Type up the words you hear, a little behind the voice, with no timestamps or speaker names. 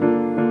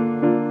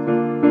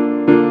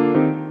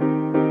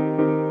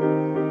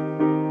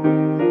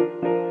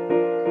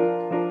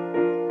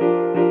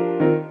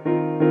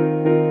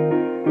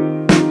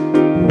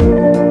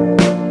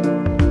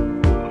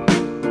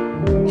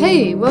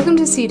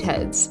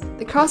Seedheads,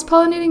 the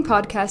cross-pollinating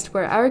podcast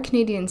where our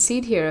Canadian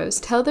seed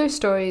heroes tell their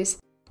stories,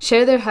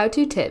 share their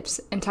how-to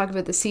tips, and talk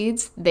about the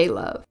seeds they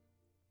love.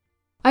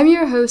 I'm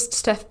your host,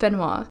 Steph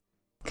Benoit,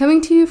 coming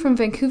to you from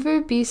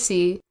Vancouver,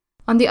 BC,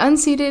 on the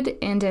unceded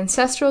and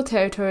ancestral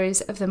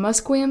territories of the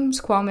Musqueam,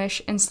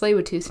 Squamish, and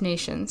Tsleil-Waututh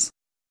nations.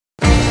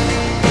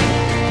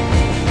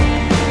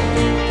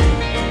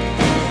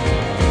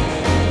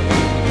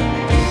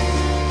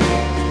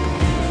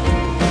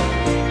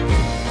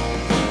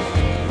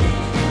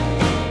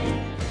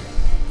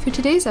 For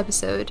today's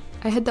episode,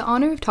 I had the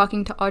honor of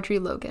talking to Audrey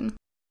Logan.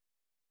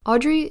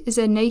 Audrey is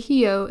a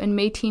Nehiyaw and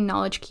Métis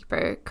knowledge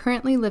keeper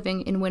currently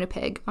living in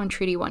Winnipeg on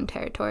Treaty 1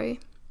 territory.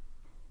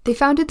 They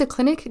founded the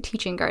Clinic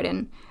Teaching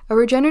Garden, a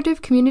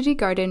regenerative community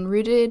garden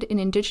rooted in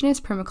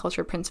Indigenous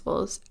permaculture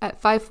principles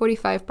at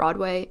 545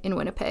 Broadway in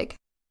Winnipeg.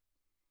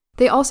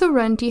 They also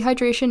run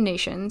Dehydration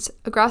Nations,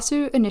 a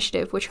grassroots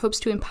initiative which hopes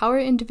to empower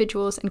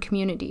individuals and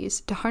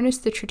communities to harness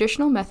the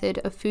traditional method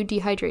of food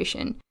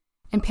dehydration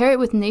and pair it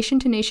with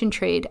nation-to-nation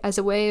trade as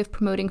a way of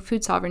promoting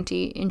food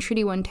sovereignty in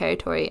Treaty 1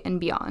 territory and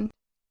beyond.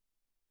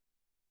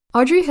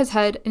 Audrey has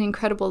had an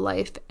incredible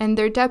life, and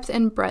their depth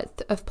and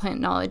breadth of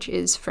plant knowledge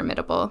is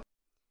formidable.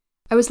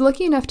 I was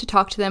lucky enough to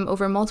talk to them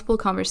over multiple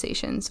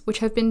conversations, which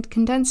have been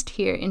condensed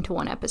here into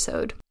one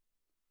episode.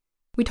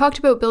 We talked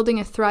about building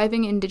a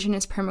thriving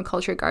Indigenous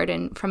permaculture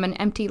garden from an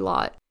empty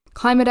lot,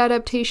 climate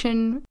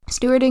adaptation,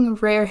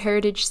 stewarding rare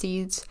heritage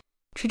seeds,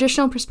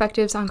 traditional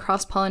perspectives on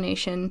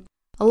cross-pollination,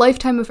 a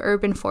lifetime of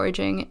urban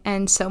foraging,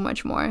 and so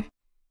much more.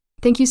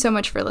 Thank you so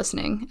much for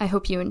listening. I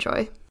hope you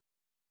enjoy.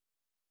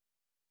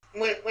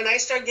 When I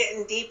start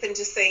getting deep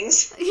into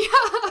things, Yeah.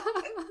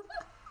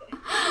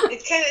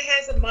 it kind of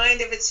has a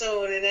mind of its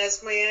own. And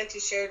as my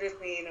auntie shared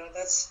with me,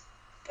 that's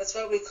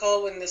what we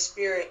call when the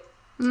spirit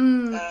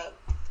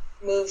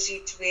moves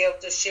you to be able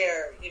to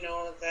share.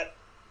 That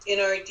in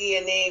our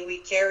DNA we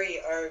carry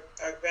our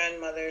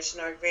grandmothers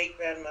and our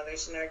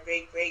great-grandmothers and our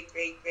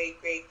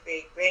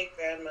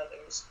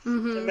great-great-great-great-great-great-grandmothers,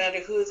 no matter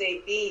who they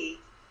be,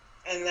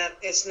 and that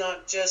it's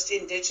not just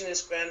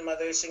Indigenous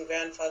grandmothers and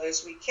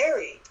grandfathers we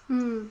carry,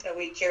 that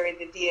we carry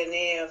the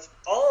DNA of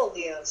all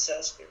the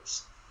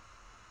ancestors.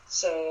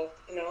 So,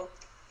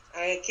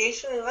 I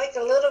occasionally like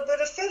a little bit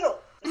of fiddle.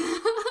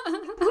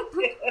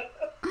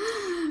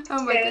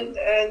 Oh my goodness.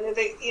 And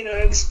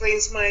it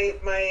explains my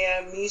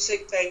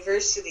music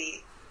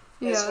diversity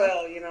as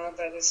well,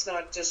 that it's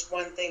not just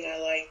one thing I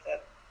like,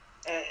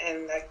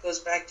 and that goes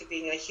back to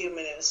being a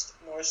humanist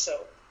more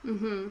so,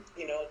 than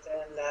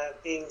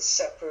being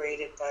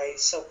separated by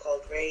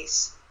so-called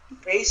race.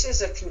 Race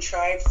is a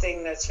contrived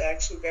thing that's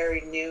actually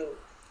very new,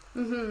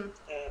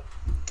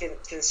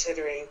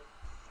 considering.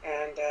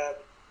 And,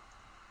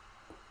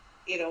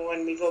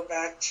 when we go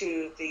back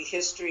to the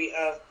history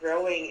of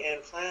growing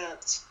and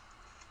plants,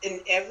 in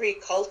every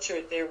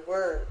culture there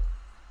were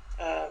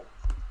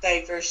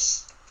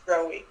diverse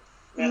growing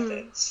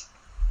methods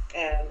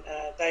and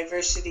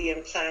diversity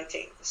in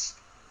plantings.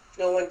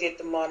 No one did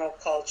the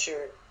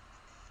monoculture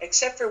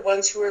except for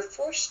ones who were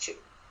forced to.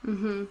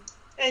 And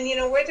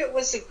whether it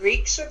was the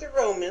Greeks or the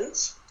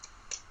Romans,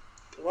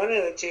 one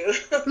of the two,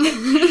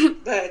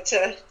 but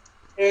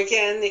there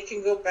again, they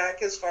can go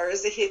back as far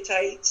as the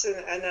Hittites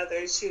and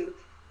others who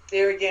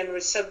there again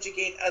would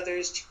subjugate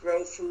others to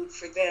grow food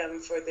for them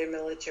for their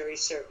military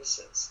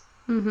services.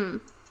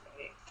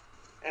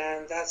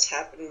 And that's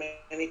happened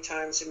many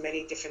times in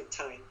many different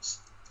times.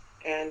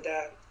 And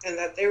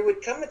that there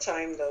would come a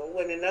time, though,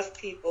 when enough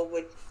people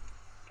would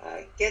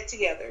get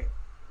together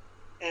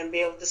and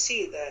be able to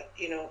see that,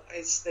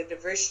 it's the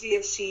diversity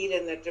of seed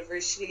and the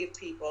diversity of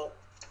people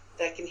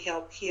that can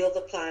help heal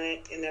the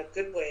planet in a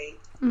good way,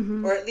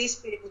 or at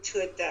least be able to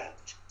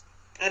adapt.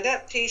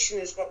 Adaptation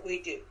is what we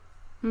do.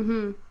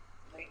 Right?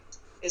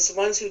 It's the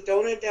ones who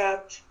don't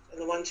adapt and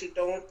the ones who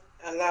don't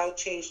allow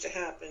change to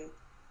happen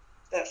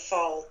that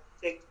fall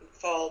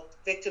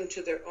victim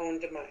to their own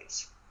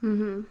demise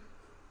and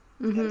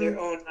their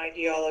own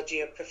ideology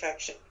of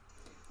perfection.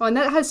 Well, and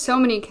that has so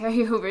many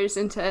carryovers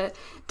into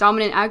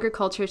dominant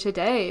agriculture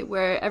today,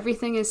 where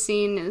everything is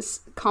seen as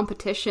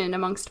competition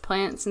amongst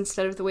plants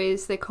instead of the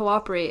ways they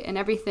cooperate, and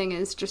everything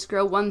is just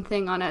grow one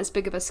thing on as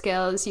big of a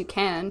scale as you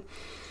can.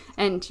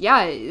 And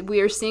yeah,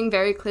 we are seeing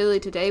very clearly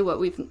today what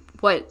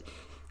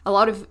a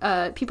lot of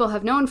people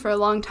have known for a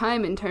long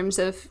time in terms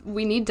of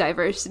we need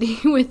diversity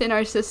within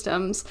our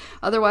systems,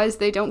 otherwise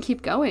they don't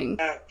keep going.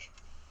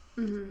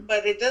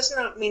 But it does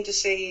not mean to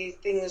say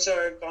things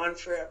are gone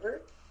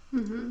forever.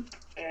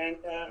 And,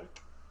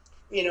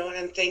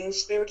 and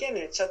things, there again,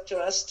 it's up to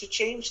us to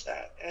change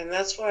that. And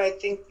that's why I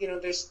think,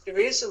 there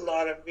is a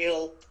lot of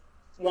real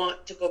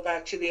want to go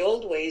back to the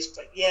old ways,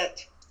 but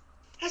yet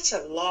that's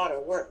a lot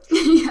of work.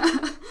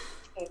 And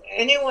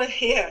anyone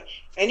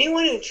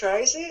who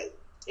tries it,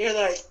 you're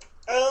like,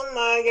 oh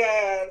my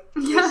God,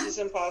 this is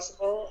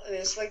impossible. And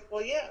it's like,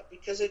 well, yeah,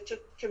 because it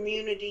took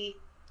community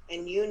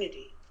and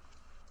unity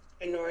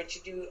in order to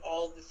do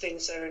all the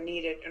things that are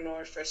needed in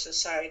order for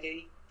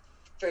society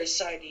to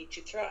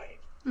thrive.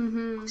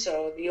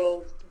 So the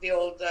old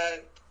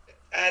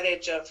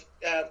adage of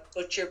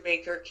butcher,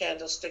 baker,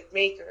 candlestick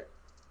maker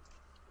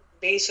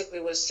basically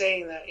was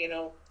saying that,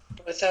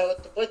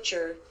 without the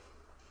butcher,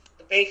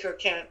 the baker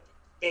can't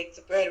bake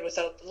the bread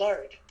without the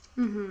lard,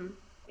 Mm-hmm.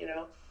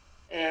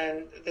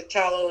 And the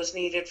tallow is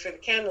needed for the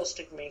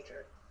candlestick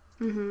maker.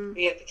 Mm-hmm.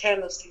 Yet the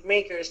candlestick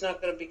maker is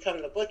not going to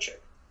become the butcher.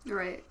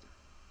 Right.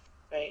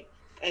 Right.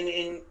 And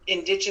in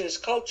indigenous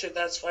culture,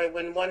 that's why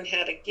when one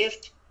had a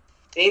gift,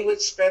 they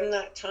would spend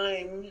that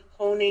time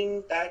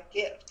honing that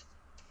gift.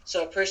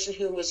 So a person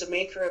who was a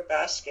maker of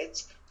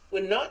baskets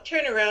would not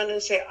turn around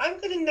and say, I'm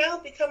going to now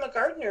become a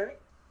gardener.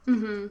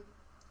 Mm-hmm.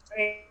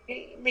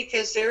 Right?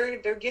 Because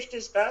their gift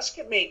is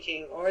basket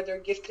making, or their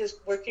gift is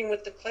working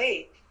with the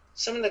clay.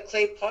 Some of the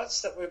clay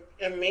pots that were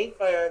made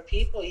by our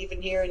people,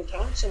 even here in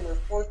Thompson, were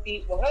 4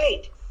 feet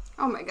wide.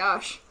 Oh my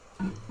gosh.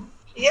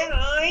 Yeah,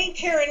 I ain't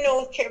carrying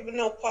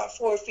no pot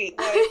 4 feet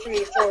wide, 3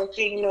 to 4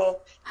 feet, no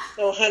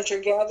hunter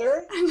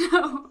gatherer.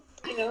 No.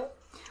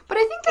 But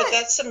I think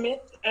that's a myth.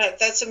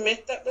 That's a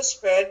myth that was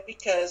spread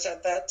because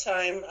at that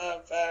time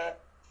of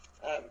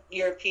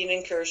European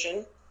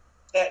incursion,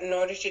 that in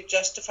order to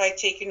justify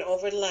taking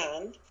over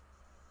land,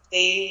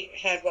 they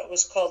had what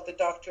was called the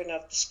doctrine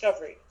of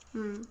discovery.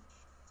 Mm.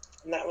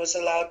 And that was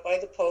allowed by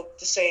the Pope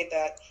to say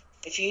that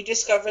if you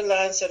discover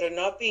lands that are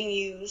not being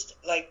used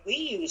like we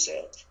use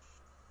it,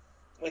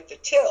 with the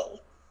till,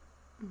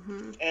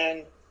 Mm-hmm.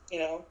 and,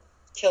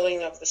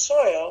 tilling of the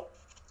soil,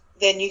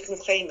 then you can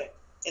claim it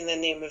in the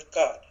name of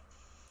God.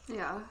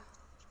 Yeah.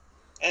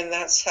 And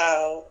that's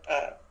how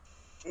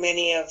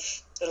many of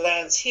the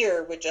lands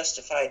here were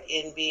justified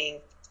in being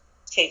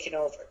taken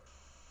over.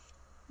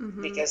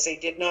 Mm-hmm. Because they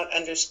did not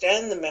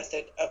understand the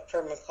method of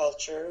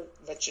permaculture,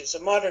 which is a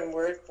modern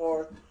word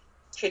for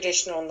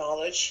traditional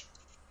knowledge,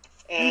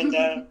 and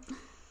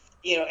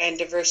and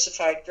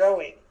diversified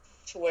growing,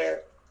 to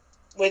where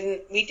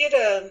when we did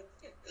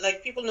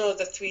people know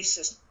the 3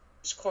 systems,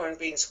 corn,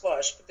 bean,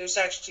 squash, but there's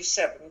actually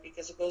 7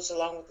 because it goes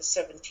along with the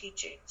 7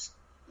 teachings.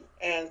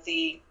 And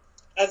the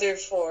other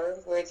 4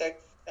 were the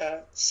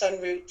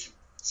sunroot,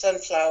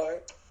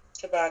 sunflower,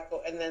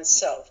 tobacco, and then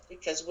self,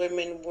 because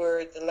women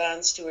were the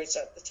land stewards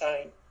at the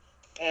time.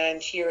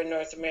 And here in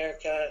North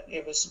America,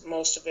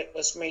 most of it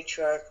was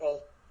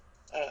matriarchal,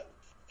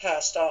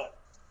 passed on.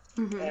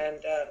 Mm-hmm.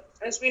 And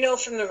as we know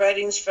from the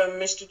writings from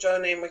Mr.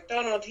 John A.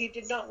 Macdonald, he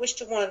did not wish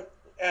to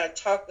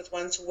talk with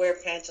ones who wear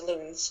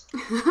pantaloons,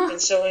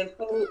 and so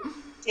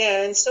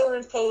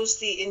imposed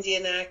the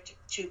Indian Act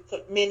to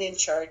put men in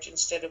charge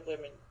instead of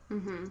women,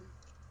 Mm-hmm.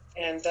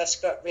 and thus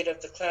got rid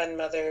of the clan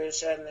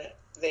mothers and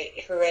the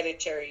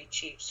hereditary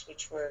chiefs,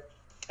 which were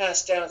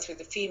passed down through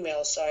the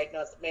female side,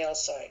 not the male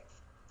side.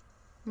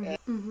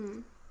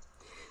 Mm-hmm.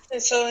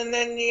 And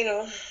then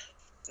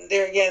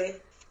there again,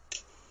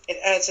 it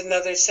adds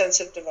another sense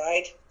of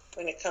divide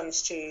when it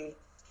comes to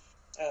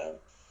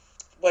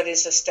what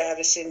is a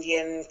status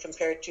Indian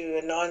compared to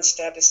a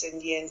non-status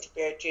Indian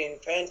compared to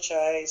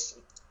enfranchised.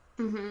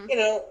 Mm-hmm.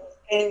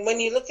 And when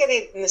you look at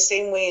it in the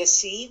same way as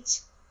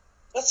seeds,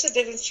 what's the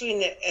difference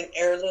between an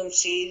heirloom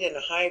seed and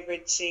a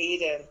hybrid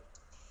seed and,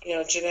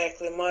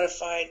 genetically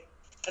modified?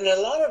 And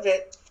a lot of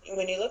it,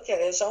 when you look at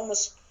it, is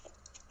almost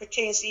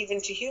pertains even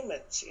to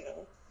humans,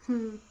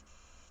 Mm-hmm.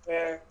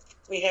 where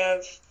we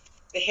have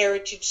the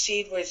heritage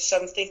seed where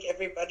some think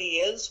everybody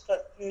is,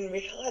 but in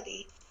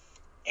reality,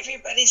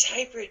 everybody's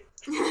hybrid.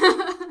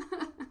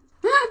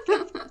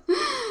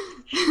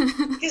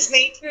 Because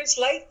nature is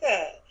like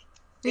that.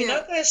 You're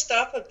not going to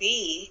stop a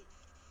bee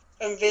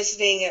from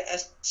visiting a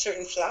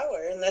certain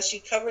flower unless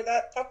you cover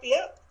that puppy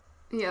up.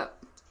 Yeah.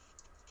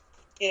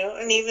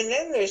 And even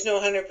then, there's no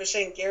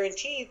 100%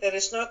 guarantee that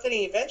it's not going to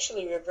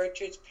eventually revert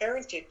to its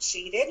parentage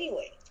seed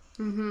anyway.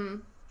 Mm-hmm.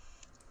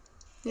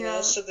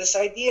 Yeah. So this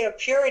idea of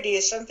purity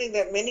is something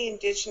that many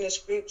indigenous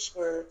groups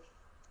were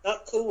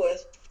not cool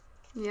with.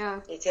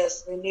 Yeah.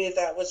 Because they knew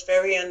that was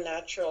very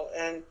unnatural,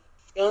 and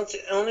the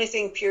only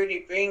thing purity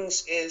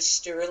brings is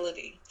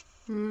sterility.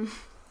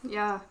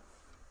 Yeah,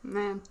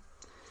 man.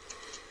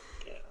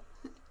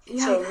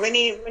 Yeah. So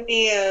many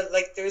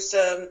there's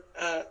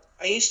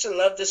I used to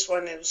love this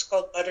one. It was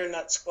called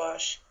butternut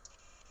squash,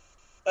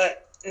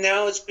 but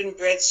now it's been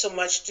bred so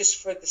much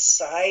just for the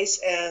size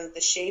and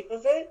the shape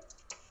of it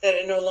that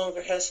it no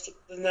longer has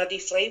the nutty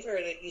flavor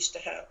that it used to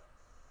have.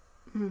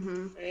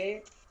 Mm-hmm.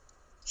 Right.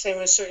 Same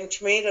with certain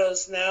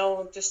tomatoes.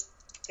 Now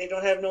they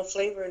don't have no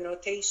flavor, no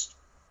taste.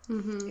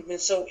 Mm-hmm. They've been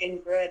so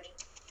inbred.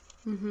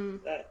 Mm-hmm.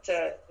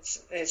 That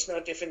it's no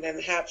different than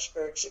the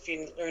Habsburgs. If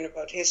you learn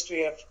about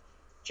history of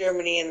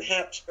Germany and the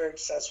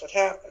Habsburgs, that's what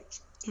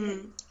happens.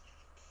 Mm-hmm.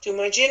 Too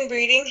much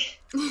inbreeding,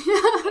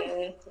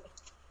 and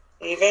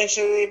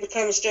eventually they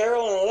become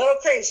sterile and a little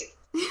crazy.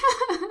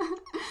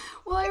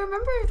 Well, I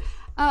remember,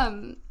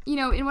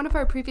 in one of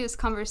our previous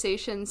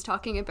conversations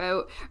talking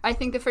about, I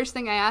think the first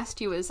thing I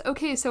asked you was,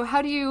 okay, so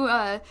how do you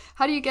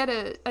get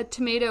a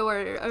tomato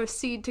or a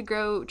seed to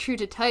grow true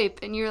to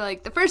type? And you're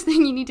like, the first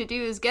thing you need to do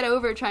is get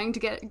over trying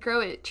to grow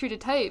it true to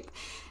type.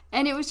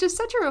 And it was just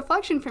such a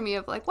reflection for me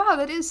of like, wow,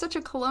 that is such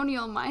a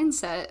colonial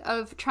mindset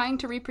of trying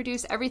to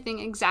reproduce everything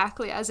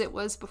exactly as it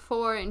was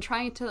before and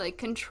trying to like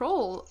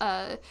control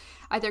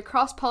either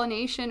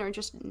cross-pollination or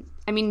just,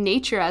 I mean,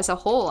 nature as a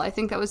whole. I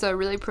think that was a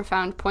really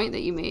profound point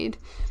that you made.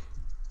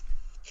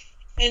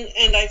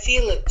 And I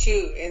feel it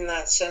too, in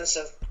that sense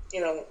of,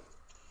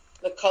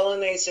 the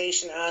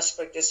colonization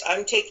aspect is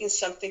I'm taking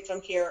something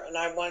from here, and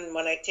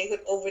when I take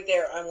it over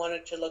there, I want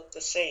it to look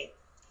the same,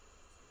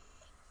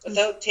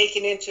 without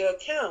taking into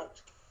account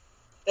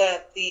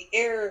that the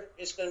air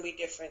is going to be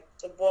different,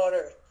 the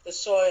water, the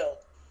soil,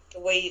 the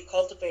way you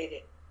cultivate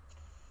it,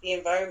 the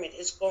environment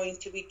is going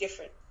to be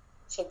different.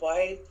 So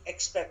why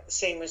expect the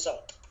same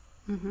result?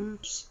 Mm-hmm.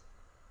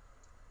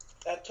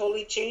 That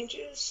totally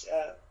changes.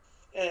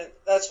 And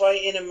that's why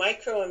in a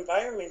micro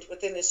environment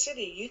within a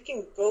city, you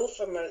can go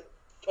from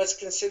what's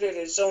considered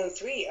a zone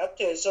 3 up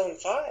to a zone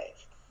 5.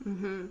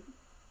 Mm-hmm.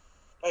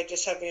 By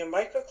just having a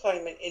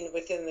microclimate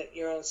within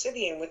your own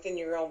city and within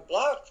your own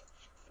block,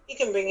 you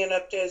can bring it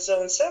up to a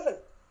zone 7.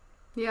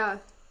 Yeah.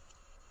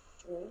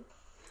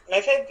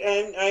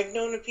 I've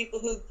known of people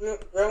who've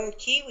grown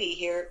kiwi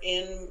here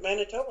in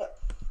Manitoba.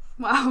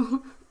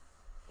 Wow.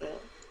 Yeah.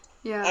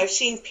 Yeah. I've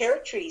seen pear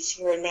trees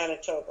here in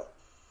Manitoba,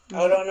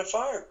 out on a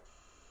farm.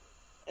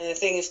 And the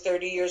thing is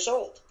 30 years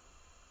old.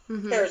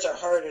 Mm-hmm. Pears are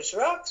hard as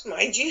rocks,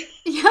 mind you.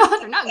 Yeah,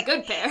 they're not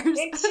good pears.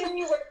 Make sure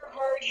you wear a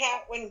hard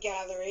hat when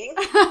gathering.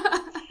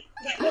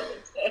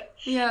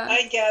 Yeah.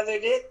 I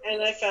gathered it,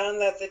 and I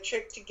found that the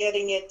trick to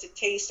getting it to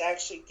taste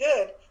actually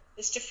good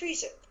is to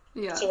freeze it.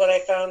 Yeah. So what I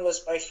found was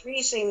by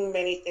freezing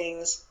many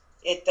things,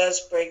 it does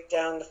break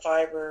down the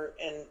fiber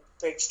and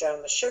breaks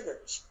down the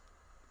sugars.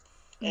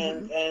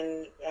 Mm-hmm.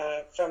 And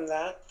from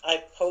that,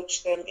 I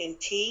poached them in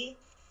tea.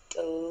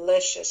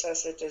 Delicious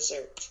as a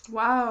dessert.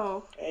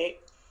 Wow. Right?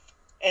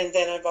 And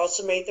then I've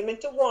also made them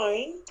into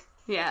wine.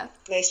 Yeah.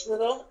 Nice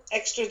little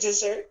extra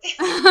dessert.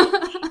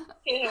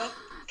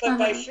 But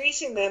by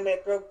freezing them,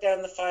 it broke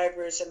down the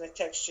fibers and the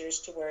textures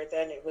to where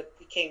then it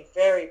became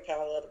very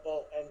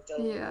palatable and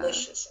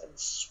delicious and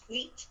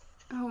sweet.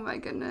 Oh my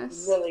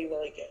goodness. Really,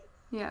 really good.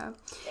 Yeah.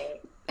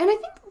 Right. And I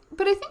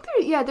think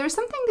there's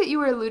something that you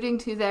were alluding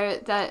to there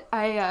that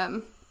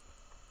I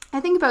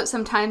think about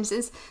sometimes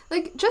is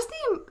like just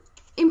the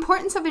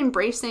importance of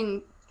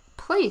embracing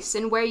place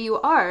and where you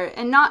are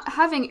and not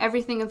having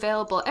everything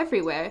available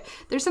everywhere.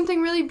 There's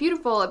something really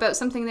beautiful about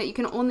something that you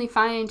can only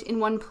find in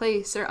one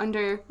place or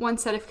under one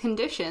set of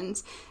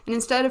conditions. And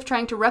instead of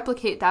trying to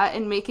replicate that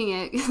and making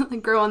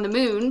it grow on the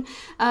moon,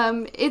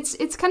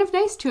 it's kind of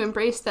nice to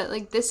embrace that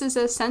like this is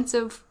a sense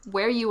of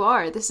where you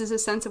are. This is a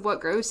sense of what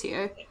grows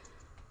here.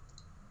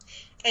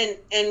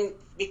 And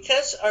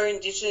because our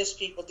Indigenous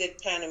people did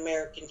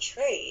Pan-American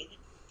trade,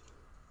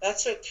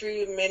 that's what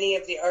threw many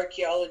of the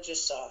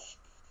archaeologists off.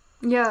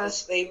 Yeah.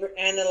 They were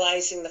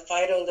analyzing the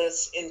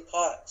phytoliths in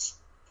pots.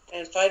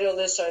 And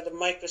phytoliths are the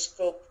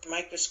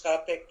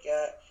microscopic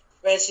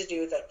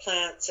residue that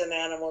plants and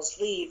animals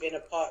leave in a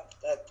pot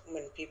that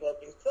when people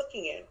have been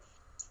cooking in.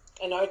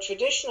 And our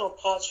traditional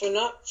pots were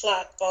not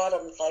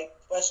flat-bottomed like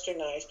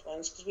westernized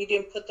ones because we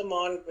didn't put them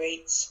on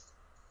grates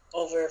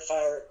over a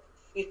fire.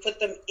 We put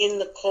them in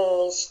the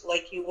coals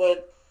like you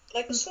would,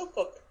 like a slow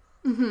cooker.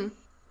 Mm-hmm.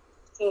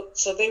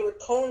 So they were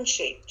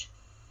cone-shaped.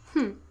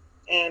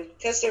 And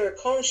because they were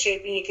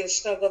cone-shaped and you can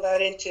snuggle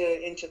that into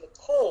the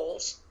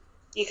coals,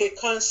 you could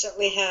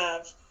constantly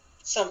have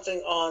something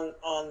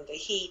on the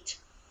heat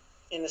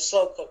in the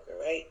slow cooker,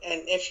 right?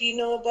 And if you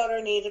know about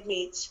our native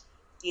meats,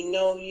 you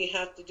know you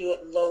have to do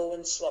it low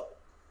and slow.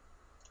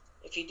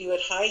 If you do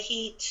it high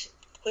heat,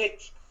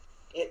 quick,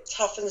 it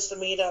toughens the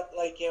meat up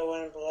like you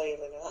wouldn't believe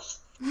it.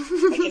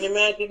 I can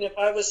imagine if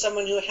I was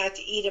someone who had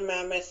to eat a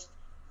mammoth,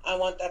 I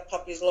want that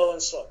puppy's low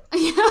and slow.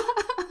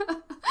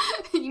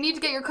 You need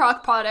to get your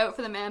crock pot out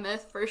for the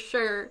mammoth, for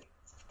sure.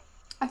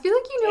 I feel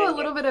like you know a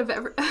little bit of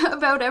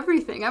about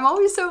everything. I'm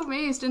always so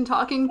amazed in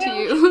talking to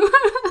you.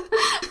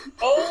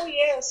 Oh,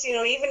 yes.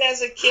 Even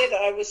as a kid,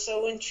 I was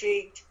so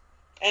intrigued.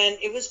 And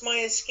it was my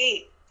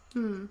escape.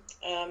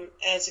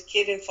 As a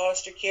kid in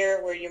foster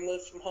care where you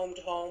moved from home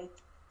to home,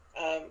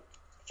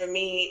 for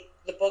me,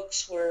 the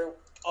books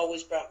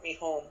always brought me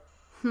home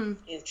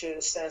into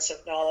a sense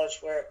of knowledge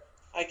where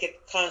I could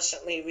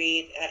constantly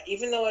read.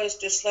 Even though I was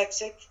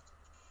dyslexic,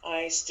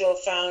 I still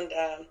found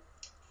a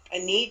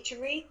need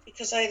to read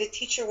because I had a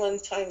teacher one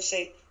time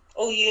say,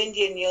 "Oh, you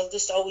Indian, you'll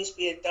just always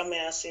be a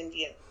dumbass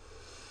Indian."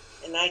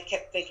 And I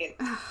kept thinking,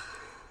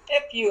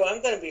 F you,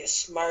 I'm going to be a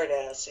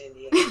smart-ass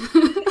Indian.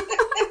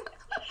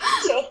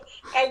 So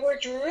I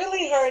worked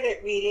really hard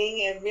at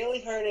reading and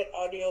really hard at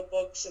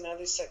audiobooks and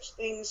other such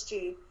things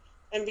too.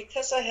 And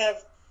because I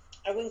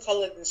wouldn't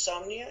call it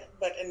insomnia,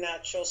 but a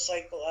natural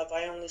cycle of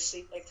I only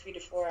sleep like 3 to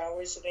 4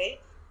 hours a day.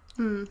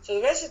 So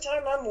the rest of the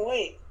time I'm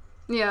awake.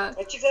 Yeah.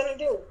 What you gonna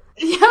do?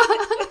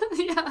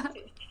 Yeah.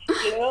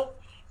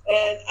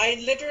 And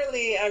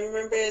I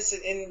remember as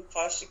in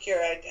foster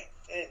care,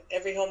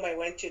 every home I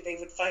went to, they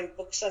would find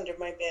books under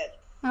my bed.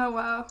 Oh,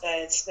 wow.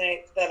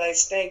 That I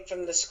snagged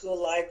from the school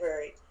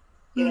library.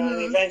 You know,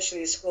 and eventually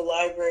the school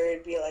library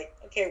would be like,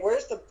 okay,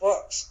 where's the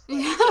books that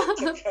I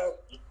took out?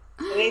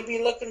 And they'd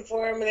be looking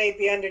for them, and they'd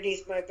be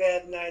underneath my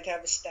bed, and I'd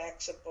have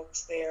stacks of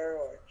books there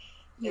or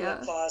in the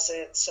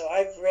closet. So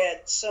I've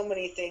read so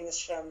many things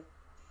from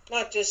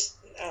not just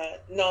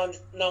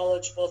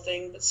knowledgeable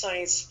thing, but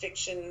science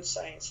fiction,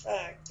 science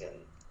fact,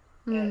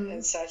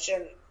 and such.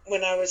 And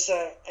when I was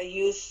a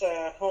youth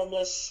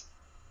homeless,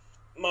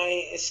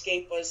 my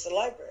escape was the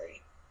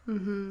library.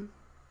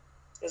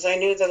 Because I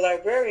knew the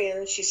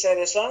librarian. She said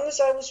as long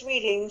as I was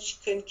reading, she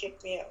couldn't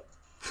kick me out.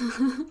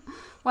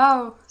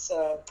 Wow.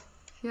 So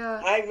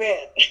yeah, I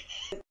read.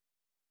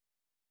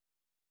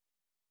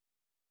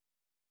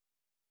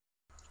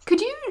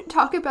 Could you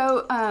talk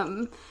about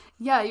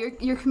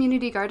your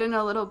community garden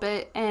a little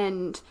bit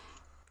and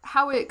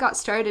how it got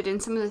started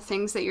and some of the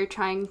things that you're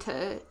trying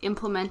to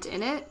implement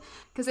in it?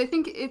 Because I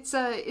think it's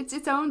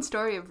its own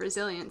story of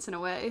resilience in a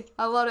way.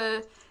 A lot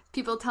of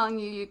people telling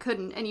you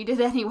couldn't, and you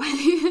did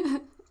anyway.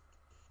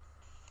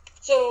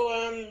 So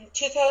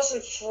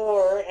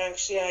 2004,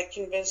 actually, I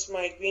convinced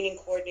my greening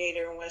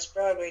coordinator in West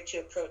Broadway to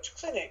approach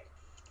Clinic,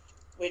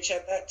 which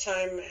at that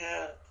time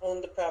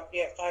owned the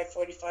property at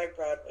 545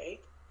 Broadway,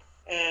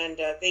 and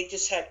they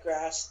just had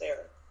grass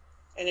there.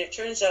 And it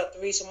turns out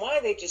the reason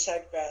why they just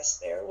had grass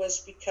there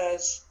was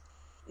because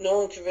no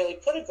one could really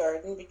put a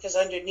garden, because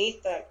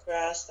underneath that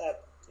grass,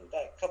 that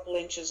couple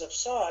inches of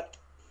sod,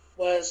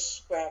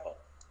 was gravel.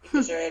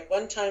 Because there at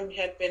one time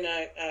had been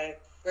a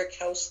brick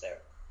house there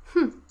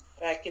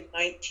back in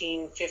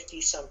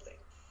 1950 something.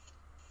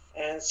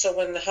 And so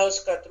when the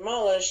house got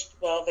demolished,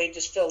 well, they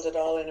just filled it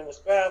all in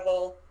with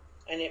gravel,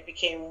 and it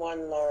became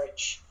one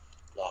large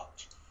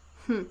lot.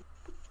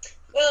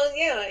 Well,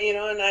 yeah, you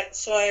know, and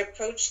I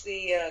approached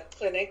the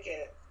clinic,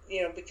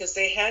 you know, because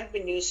they had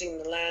been using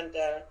the land.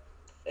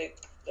 The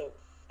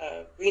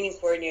greening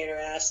coordinator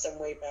asked them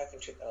way back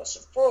in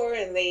 2004,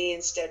 and they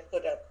instead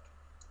put up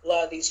a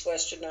lot of these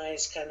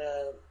westernized kind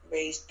of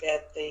raised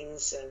bed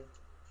things,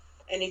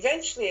 and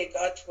eventually it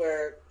got to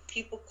where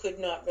people could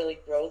not really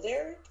grow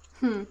there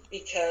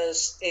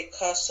because it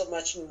cost so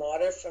much in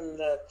water from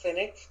the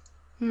clinic.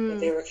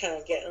 They were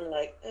kind of getting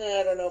like,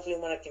 I don't know if we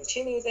want to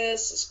continue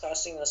this. It's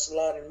costing us a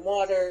lot in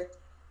water.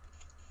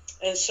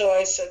 And so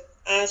I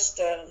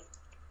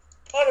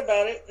thought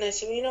about it, and I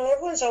said, you know,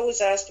 everyone's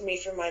always asking me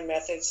for my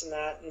methods and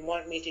that, and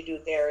want me to do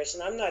theirs,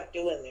 and I'm not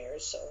doing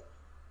theirs. So,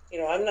 you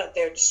know, I'm not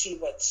there to see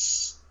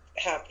what's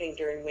happening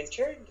during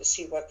winter, to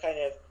see what kind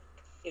of,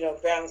 you know,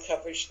 ground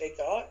coverage they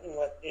got and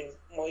what in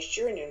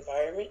moisture and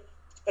environment.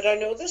 But I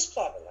know this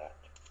plot of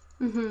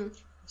land.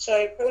 So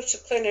I approached the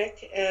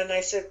clinic and I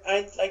said,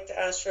 I'd like to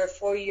ask for a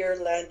 4-year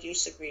land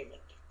use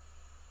agreement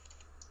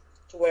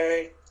to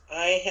where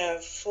I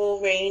have full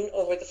reign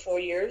over the 4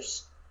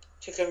 years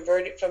to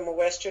convert it from a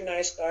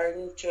westernized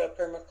garden to a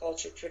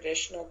permaculture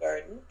traditional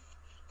garden.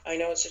 I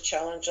know it's a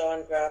challenge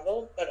on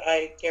gravel, but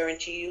I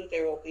guarantee you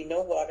there will be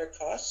no water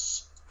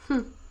costs,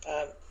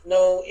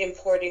 no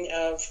importing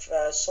of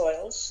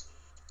soils,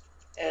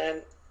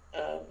 and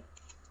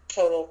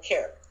total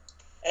care.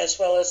 As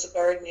well as the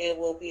garden, it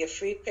will be a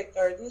free pick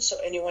garden, so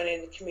anyone in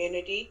the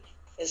community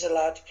is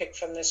allowed to pick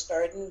from this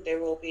garden.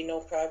 There will be no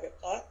private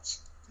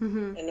plots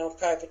and no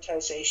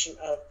privatization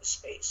of the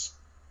space.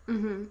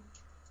 And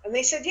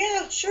they said,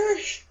 yeah, sure.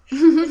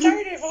 We're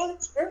tired of all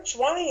these groups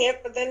wanting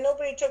it, but then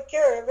nobody took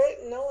care of it.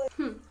 And no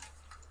one.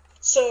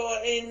 So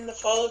in the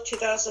fall of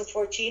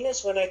 2014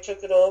 is when I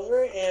took it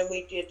over, and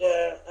we did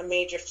a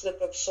major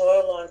flip of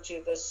soil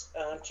onto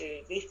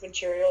leaf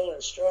material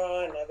and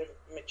straw and other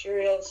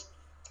materials,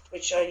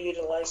 which I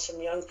utilized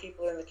some young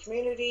people in the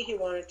community who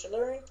wanted to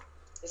learn,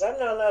 because I'm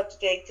not allowed to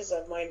dig because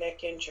of my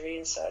neck injury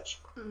and such.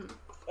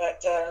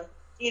 But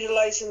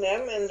utilizing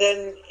them, and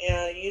then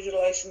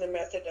utilizing the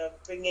method of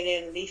bringing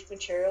in leaf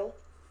material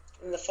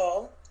in the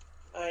fall,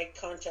 I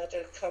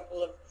contacted a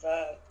couple of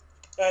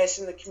guys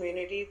in the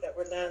community that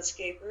were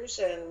landscapers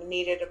and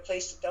needed a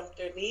place to dump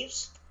their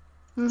leaves.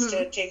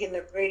 Instead of taking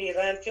the Brady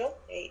landfill,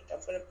 they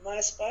dumping it in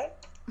my spot.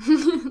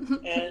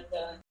 And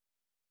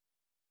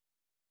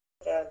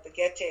the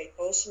Gete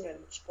Bozeman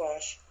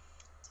squash,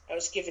 I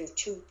was given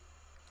two.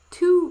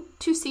 Two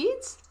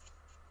seeds?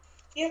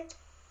 Yep.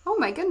 Oh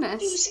my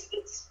goodness. 2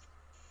 seeds.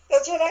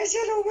 That's what I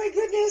said. Oh my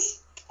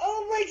goodness.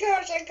 Oh my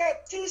gosh, I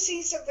got 2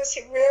 seeds of this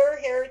rare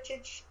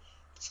heritage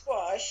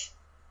squash,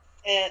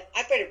 and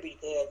I better be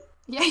good.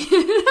 Yeah.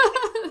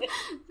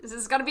 This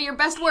is gonna be your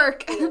best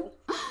work. Yeah.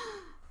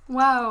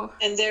 Wow.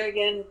 And there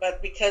again,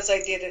 but because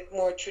I did a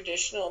more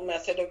traditional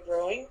method of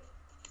growing,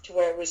 to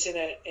where it was in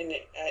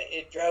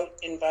a drought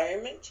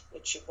environment,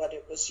 which is what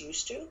it was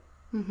used to.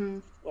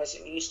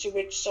 Wasn't used to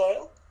rich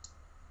soil.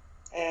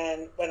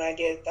 And when I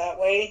did it that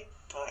way,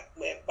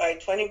 by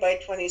 20 by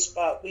 20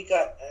 spot, we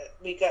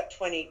got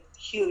 20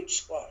 huge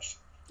squash.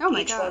 Oh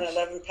my Each gosh. one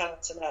 11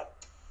 pounds and up.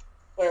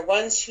 Where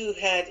ones who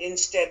had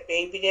instead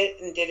babied it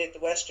and did it the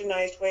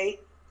westernized way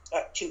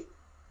got 2.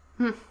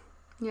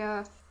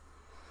 Yeah.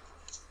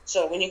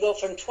 So when you go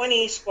from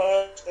 20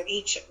 squash that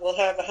each will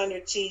have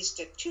 100 seeds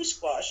to 2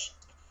 squash,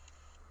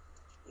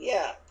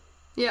 yeah.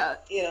 Yeah.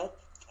 You know,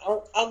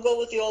 I'll go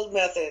with the old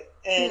method.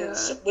 And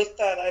Yeah. with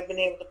that, I've been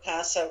able to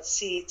pass out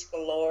seeds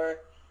galore.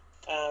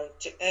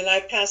 And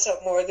I pass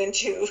out more than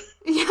two.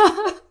 Yeah.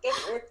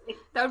 Don't worry.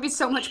 That would be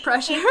so much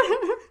pressure.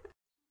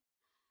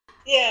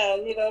 Yeah,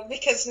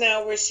 because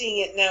now we're seeing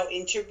it now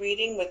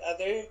interbreeding with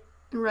other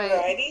Right.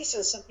 varieties,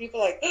 and some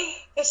people are like, oh,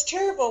 that's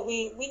terrible.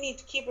 We need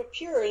to keep it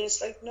pure, and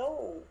it's like,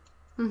 no,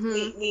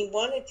 Mm-hmm. we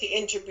wanted to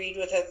interbreed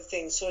with other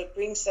things, so it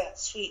brings that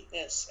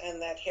sweetness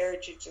and that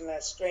heritage and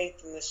that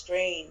strength in the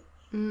strain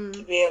to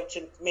Mm-hmm. be able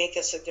to make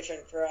us a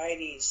different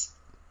varieties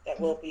that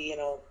will be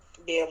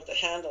able to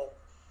handle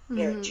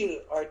there Mm-hmm.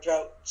 too our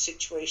drought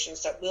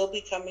situations that will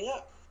be coming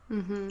up.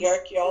 Mm-hmm. The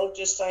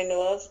archaeologist I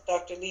know of,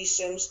 Dr. Lee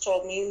Sims,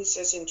 told me, he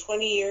says in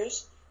 20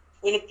 years,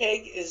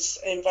 Winnipeg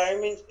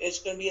environment is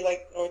going to be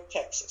like North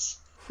Texas.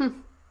 It's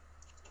going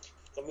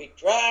to be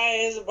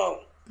dry as a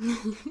bone.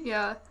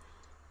 Yeah.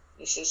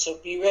 He says, so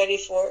be ready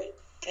for it.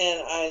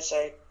 And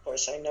of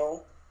course, I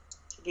know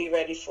to be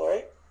ready for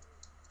it.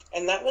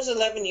 And that was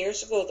 11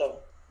 years ago, though.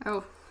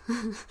 Oh.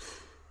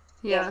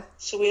 Yeah.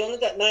 So we only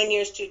got 9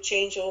 years to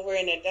change over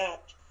and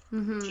adapt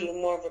Mm-hmm. to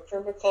more of a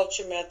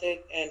permaculture method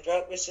and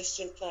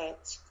drought-resistant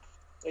plants,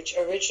 which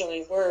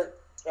originally were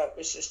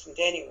drought-resistant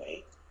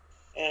anyway.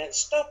 And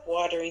stop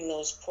watering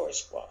those poor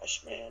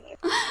squash, man.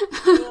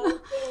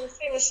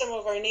 Same with some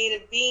of our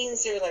native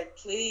beans. They're like,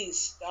 please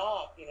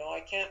stop. I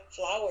can't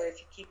flower if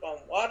you keep on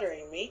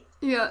watering me.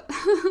 Yeah.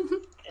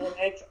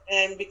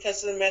 And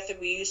because of the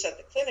method we use at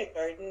the clinic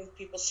garden,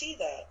 people see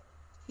that.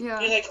 Yeah.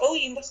 They're like, oh,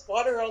 you must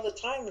water all the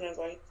time. And I'm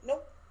going,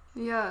 nope.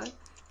 Yeah.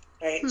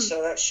 Right.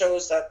 So that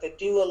shows that the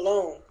dew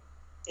alone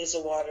is a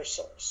water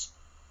source.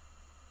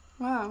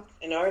 Wow.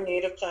 And our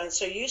native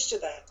plants are used to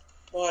that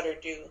water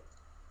dew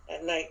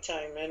at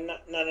nighttime, and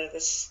none of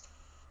this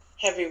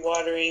heavy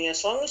watering.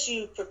 As long as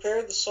you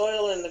prepare the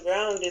soil and the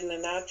ground in the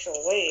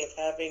natural way of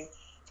having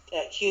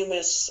that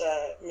humus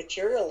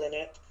material in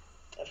it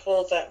that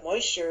hold that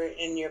moisture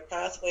in your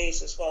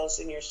pathways as well as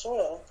in your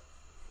soil,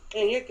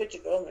 then you're good to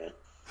go, man.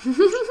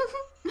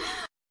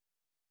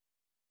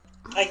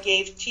 I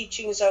gave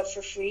teachings out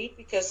for free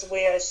because the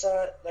way I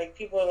saw it, like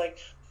people are like,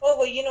 oh,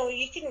 well, you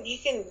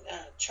can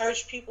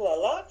charge people a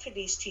lot for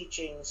these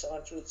teachings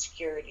on food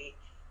security.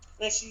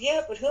 And I said,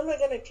 yeah, but who am I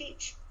going to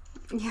teach?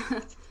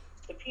 Yeah.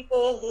 The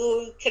people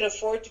who can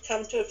afford to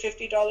come to a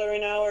 $50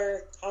 an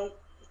hour,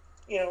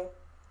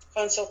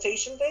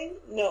 consultation thing?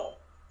 No.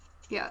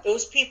 Yeah.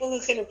 Those people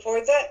who can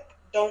afford that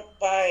don't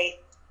buy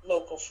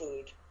local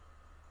food.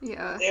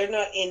 Yeah. They're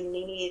not in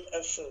need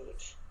of food.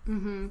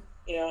 Mm-hmm.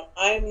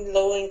 I'm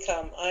low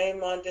income. I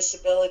am on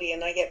disability,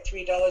 and I get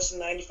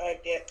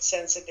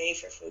 $3.95 a day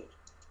for food.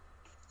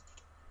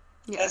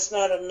 Yeah. That's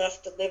not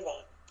enough to live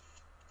on.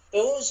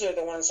 Those are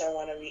the ones I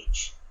want to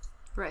reach.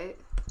 Right.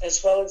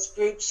 As well as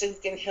groups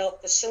that can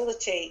help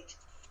facilitate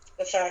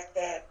the fact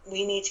that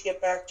we need to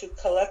get back to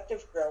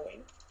collective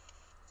growing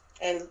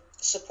and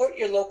support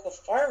your local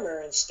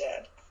farmer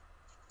instead,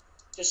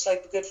 just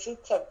like the Good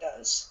Food Club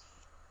does.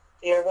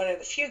 They are one of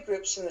the few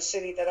groups in the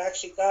city that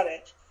actually got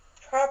it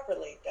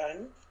properly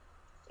done,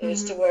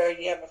 is to where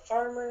you have a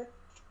farmer,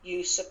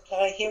 you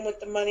supply him with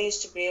the monies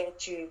to be able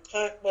to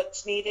plant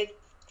what's needed.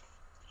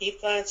 He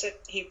plants it,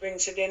 he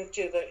brings it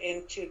into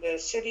the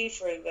city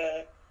for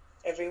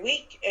every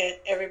week, and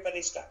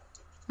everybody's got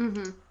it.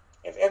 Mm-hmm.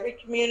 If every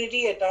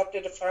community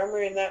adopted a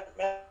farmer in that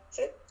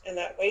method, in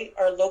that way,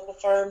 our local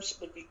farms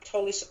would be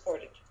totally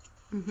supported.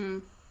 Mm-hmm.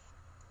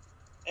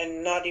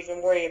 And not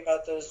even worry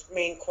about those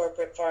main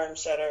corporate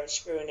farms that are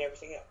screwing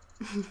everything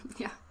up.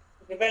 Yeah.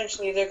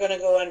 Eventually, they're going to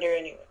go under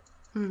anyway.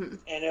 Mm-hmm.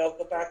 And it'll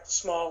go back to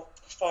small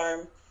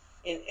farm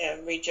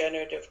and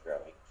regenerative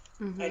growing.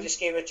 Mm-hmm. I just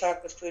gave a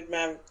talk with Food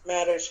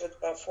Matters with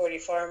about 40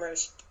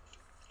 farmers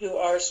who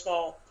are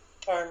small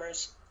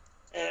farmers,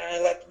 and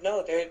I let them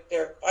know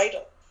they're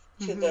vital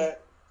to the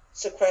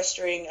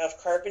sequestering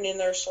of carbon in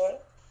their soil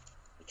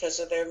because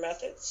of their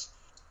methods,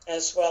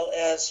 as well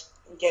as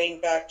getting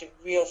back to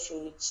real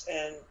foods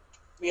and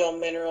real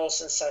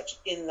minerals and such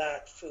in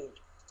that food,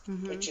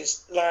 which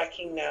is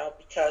lacking now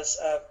because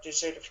of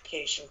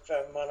desertification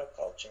from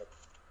monoculture.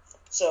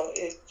 So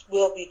it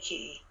will be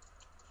key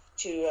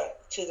to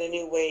the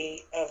new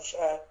way of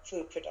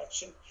food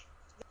production.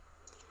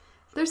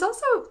 There's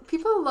also,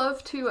 people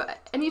love to,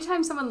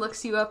 anytime someone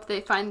looks you up,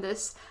 they find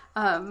this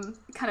kind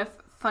of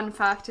fun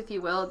fact, if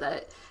you will,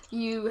 that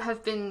you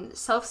have been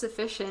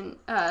self-sufficient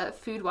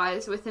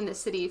food-wise within the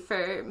city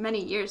for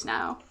many years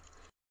now.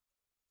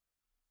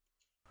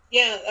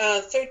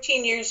 Yeah,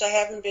 13 years I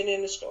haven't been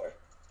in a store.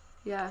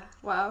 Yeah,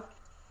 wow.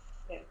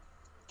 Yeah.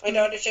 My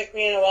daughter took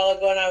me in a while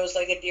ago, and I was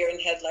like a deer in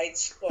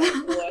headlights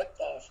going, what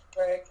the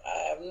frick?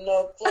 I have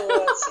no clue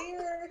what's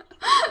here.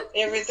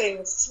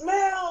 Everything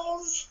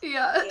smells.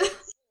 Yeah.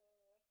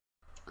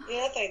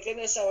 Yeah, thank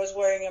goodness I was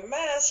wearing a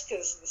mask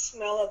because the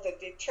smell of the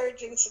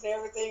detergents and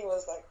everything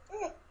was like,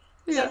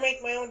 Yeah. I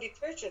make my own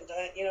detergent,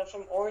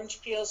 from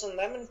orange peels and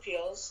lemon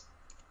peels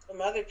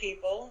from other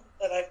people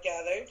that I've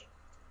gathered.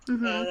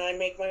 Mm-hmm. And I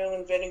make my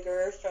own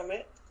vinegar from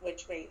it,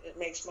 which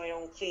makes my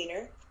own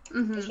cleaner,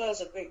 as well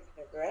as a big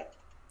vinaigrette.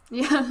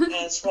 Yeah.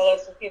 as well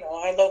as,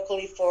 I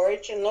locally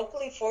forage, and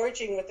locally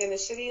foraging within a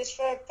city is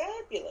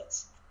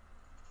fabulous.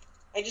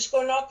 I just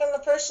go knock on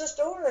the person's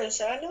door and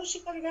say, I know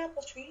she got an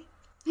apple tree.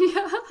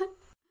 Yeah.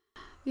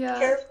 Yeah.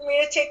 Care for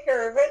me to take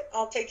care of it.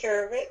 I'll take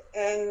care of it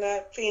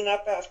and clean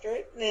up after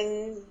it, and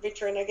in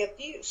return I get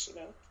the use.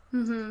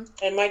 Mm-hmm.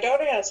 And my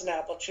daughter has an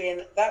apple tree,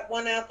 and that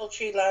one apple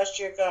tree last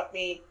year got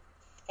me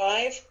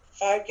 5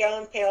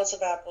 gallon pails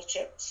of apple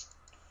chips.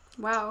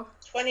 Wow.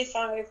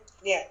 25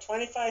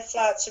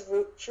 flats of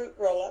fruit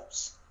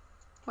roll-ups.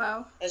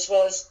 Wow. As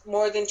well as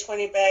more than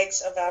 20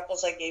 bags of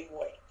apples I gave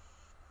away.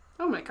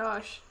 Oh my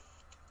gosh.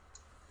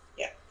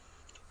 Yeah.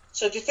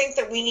 So to think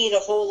that we need a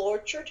whole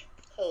orchard,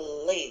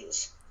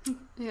 please.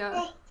 Yeah.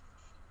 Well,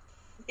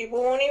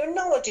 people won't even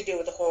know what to do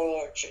with a whole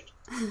orchard.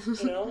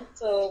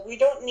 So we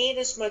don't need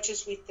as much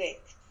as we think.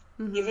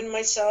 Mm-hmm. Even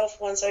myself,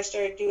 once I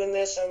started doing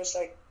this, I was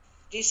like,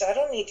 geez, I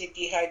don't need to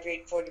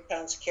dehydrate 40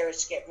 pounds of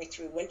carrots to get me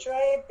through winter.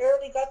 I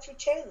barely got through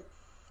 10.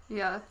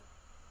 Yeah.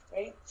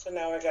 Right? So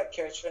now I got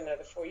carrots for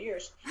another 4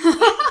 years.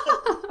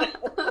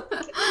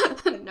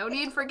 No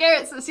need for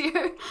carrots this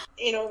year.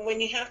 When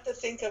you have to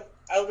think of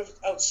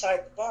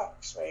outside the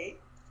box, right?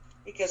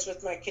 Because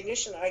with my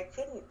condition, I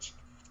couldn't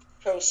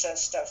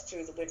process stuff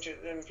through the winter.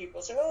 And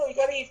people say, oh, you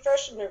got to eat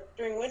fresh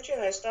during winter.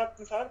 And I stopped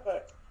and thought about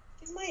it.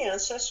 Did my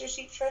ancestors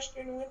eat fresh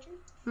during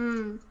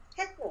winter?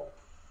 Heck no.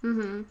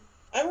 Mm-hmm.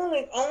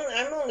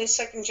 I'm only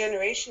second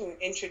generation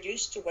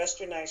introduced to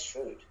westernized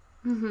food.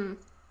 Mm-hmm.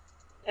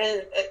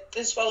 And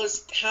as well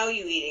as how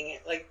you eating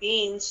it. Like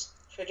beans,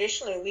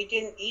 traditionally we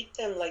didn't eat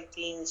them like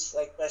beans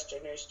like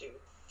Westerners do.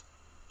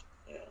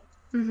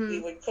 Mm-hmm. We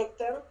would cook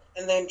them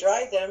and then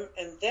dry them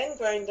and then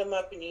grind them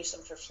up and use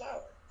them for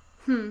flour.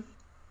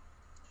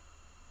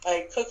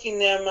 By cooking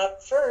them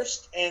up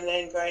first and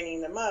then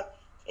grinding them up,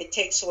 it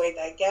takes away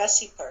that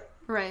gassy part.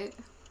 Right.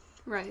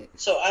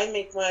 So I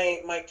make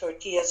my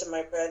tortillas and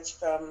my breads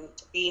from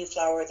bean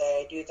flour that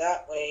I do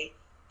that way,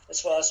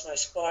 as well as my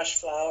squash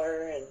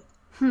flour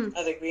and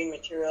other green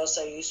materials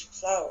I use for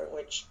flour,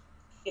 which,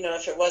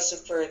 if it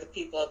wasn't for the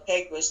people of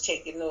Peguis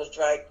taking those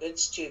dried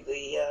goods to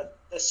the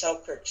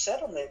Selkirk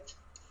settlement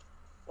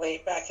way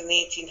back in the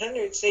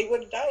 1800s, they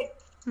would have died.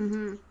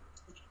 Mm-hmm.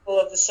 People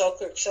of the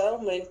Selkirk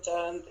settlement,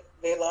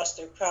 they lost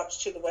their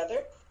crops to the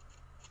weather,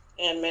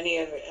 and many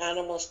of the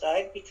animals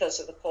died because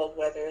of the cold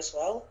weather as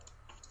well.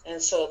 And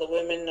so the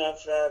women of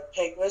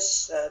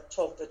Peguis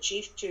told the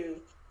chief to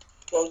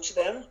go to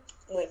them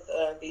with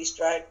these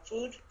dried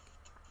food,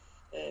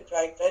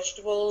 dried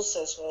vegetables,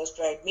 as well as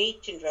dried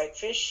meat and dried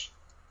fish,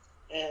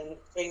 and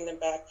bring them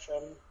back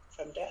from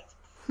death.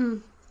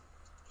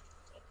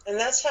 And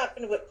that's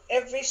happened with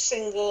every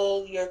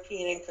single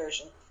European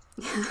incursion,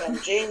 from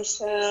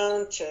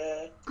Jamestown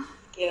to,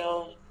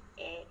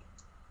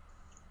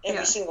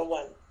 every single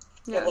one.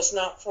 Yeah. If it was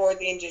not for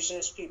the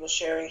Indigenous people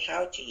sharing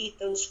how to eat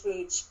those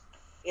foods,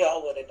 they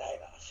all would have died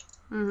off.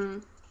 Mm-hmm.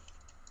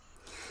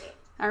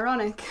 Yeah.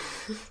 Ironic.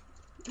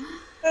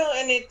 Well,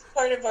 and it's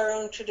part of our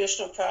own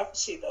traditional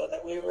prophecy, though,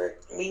 that we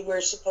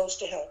were supposed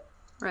to help.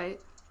 Right.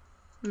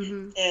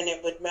 Mm-hmm. And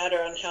it would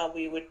matter on how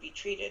we would be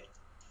treated.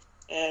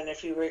 And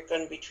if we were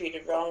going to be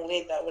treated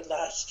wrongly, that would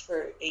last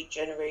for 8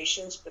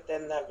 generations, but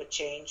then that would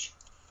change.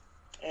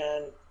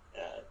 And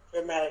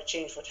dramatic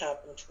change would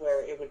happen to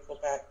where it would go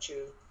back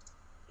to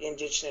the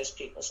Indigenous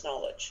people's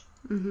knowledge.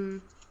 Mm-hmm.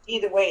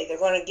 Either way, they're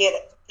going to get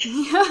it.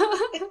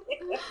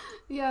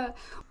 Yeah.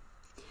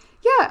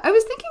 Yeah, I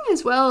was thinking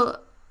as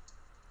well,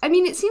 I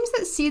mean, it seems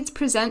that seeds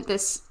present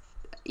this,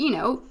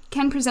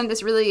 can present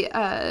this really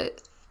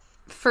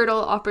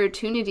fertile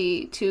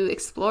opportunity to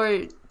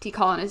explore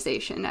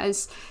decolonization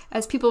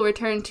as people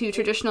return to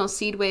traditional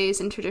seed ways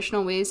and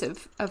traditional ways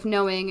of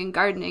knowing and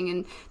gardening.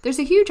 And there's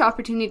a huge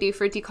opportunity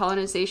for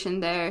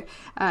decolonization there,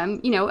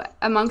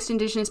 amongst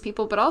Indigenous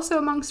people, but also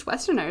amongst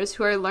Westerners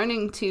who are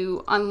learning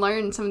to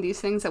unlearn some of these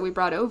things that we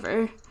brought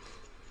over.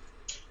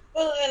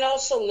 Well, and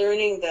also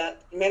learning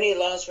that many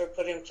laws were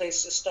put in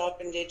place to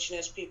stop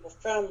Indigenous people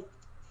from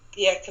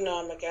the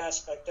economic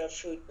aspect of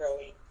food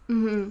growing.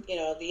 Mm-hmm.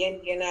 The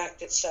Indian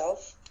Act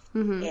itself,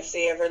 mm-hmm. if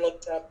they ever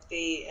looked up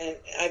and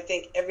I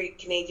think every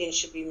Canadian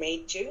should be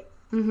made to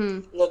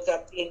mm-hmm. look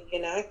up the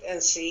Indian Act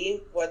and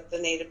see what the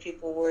Native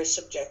people were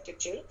subjected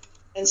to,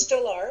 and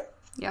still are.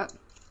 Yep.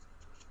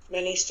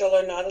 Many still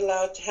are not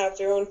allowed to have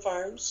their own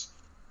farms.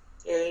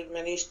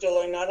 Many still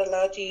are not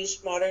allowed to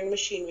use modern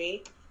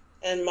machinery,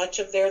 and much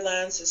of their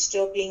lands is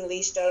still being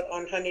leased out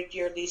on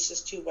 100-year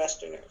leases to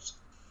Westerners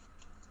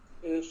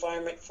who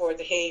farm it for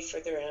the hay for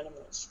their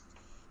animals,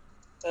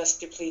 thus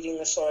depleting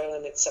the soil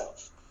in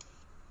itself.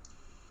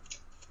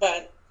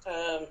 But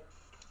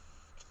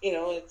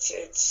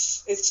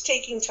it's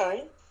taking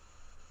time.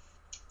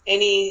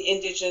 Any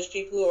Indigenous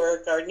people who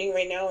are gardening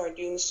right now are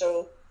doing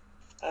so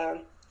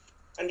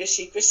under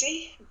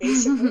secrecy,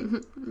 basically.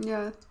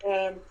 Yeah.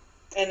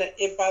 And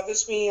it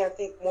bothers me, I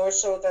think, more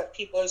so that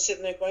people are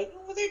sitting there going,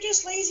 oh, they're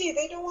just lazy.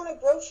 They don't want to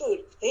grow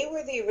food. They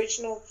were the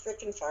original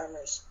frickin'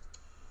 farmers,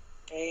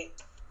 right?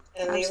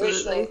 And Absolutely.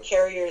 The original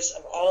carriers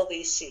of all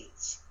these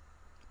seeds.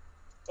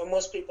 But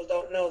most people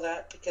don't know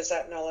that because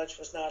that knowledge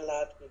was not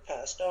allowed to be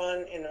passed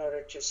on. In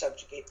order to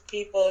subjugate the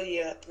people,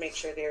 you have to make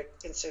sure they're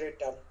considered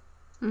dumb.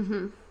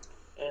 Mm-hmm.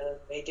 And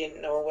they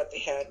didn't know what they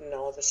had and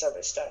all this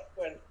other stuff.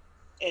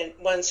 And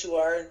ones who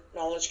are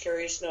knowledge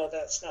carriers know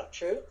that's not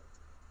true.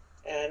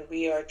 And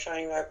we are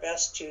trying our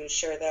best to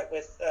share that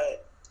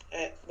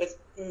with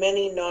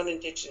many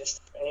non-Indigenous,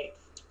 right?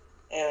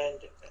 And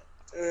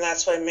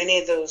that's why many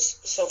of those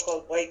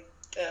so-called white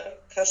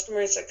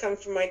customers that come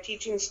from my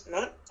teachings,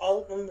 not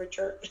all of them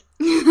return.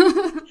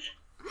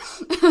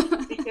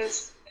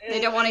 Because they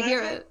don't want to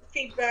hear it.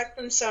 Feedback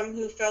from some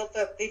who felt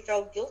that they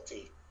felt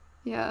guilty.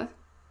 Yeah.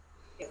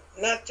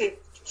 Not to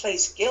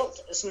place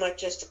guilt as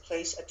much as to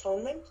place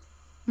atonement.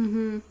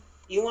 Mm-hmm.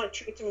 You want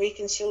truth and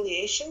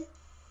reconciliation?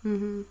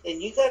 Mm-hmm.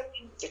 Then you got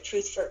to do the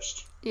truth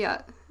first.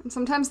 Yeah. And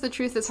sometimes the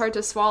truth is hard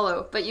to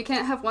swallow, but you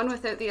can't have one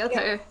without the other.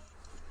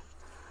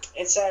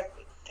 Yeah.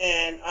 Exactly.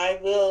 And I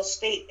will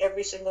state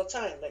every single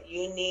time that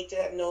you need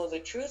to know the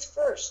truth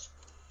first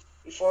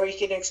before you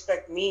can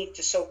expect me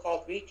to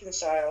so-called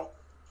reconcile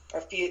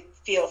or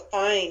feel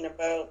fine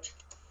about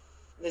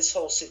this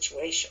whole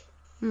situation.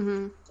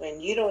 Mm-hmm. When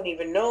you don't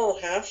even know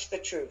half the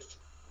truth.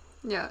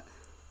 Yeah.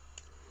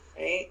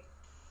 Right?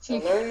 So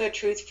learn the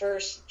truth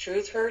first.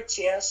 Truth hurts,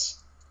 yes.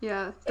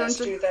 Yeah. That's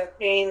through that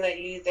pain that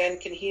you then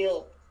can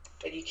heal.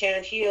 But you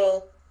can't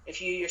heal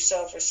if you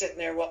yourself are sitting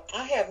there, well,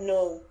 I had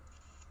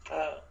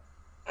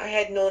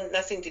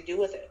nothing to do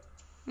with it.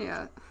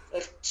 Yeah.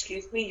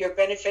 Excuse me, you're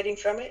benefiting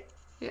from it.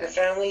 Yeah. Your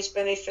family's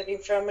benefiting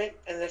from it,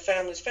 and the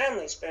family's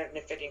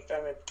benefiting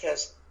from it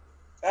because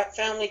that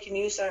family can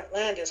use that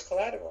land as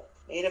collateral.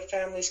 Native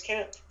families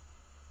can't.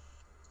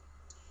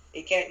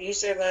 They can't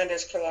use their land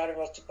as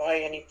collateral to buy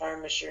any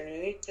farm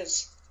machinery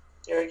because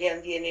there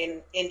again,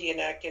 the Indian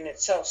Act in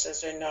itself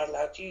says they're not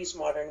allowed to use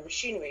modern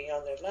machinery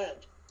on their land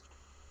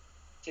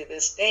to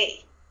this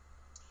day.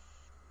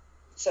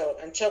 So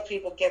until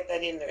people get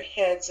that in their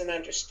heads and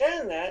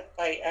understand that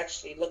by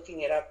actually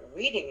looking it up and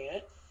reading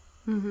it,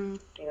 mm-hmm.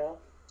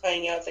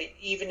 Finding out that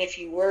even if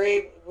you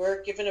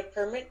were given a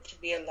permit to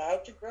be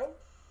allowed to grow,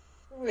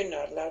 we're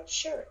not allowed to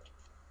share it.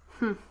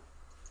 Hmm.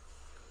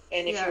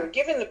 And if you were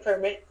given the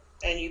permit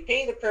and you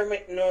pay the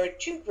permit in order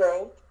to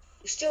grow,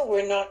 you still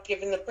were not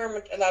given the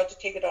permit, allowed to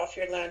take it off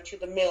your land to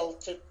the mill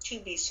to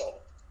be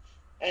sold.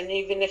 And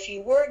even if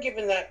you were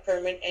given that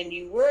permit and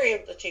you were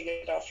able to take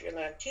it off your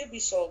land to be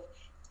sold,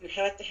 you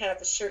had to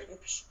have a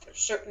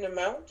certain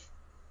amount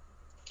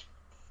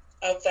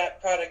of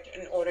that product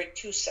in order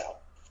to sell.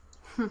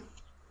 Hmm.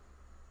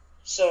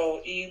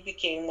 So you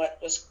became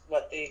what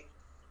the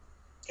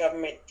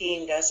government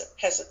deemed as a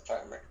peasant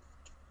farmer.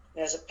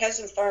 And as a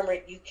peasant farmer,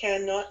 you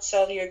cannot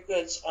sell your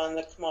goods on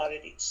the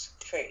commodities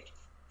trade.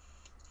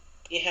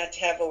 You had to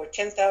have over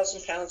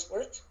 10,000 pounds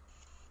worth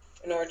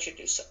in order to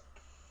do so.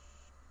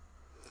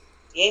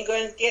 You ain't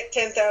going to get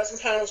 10,000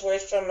 pounds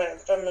worth from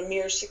a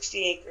mere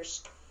 60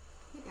 acres.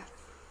 Yeah.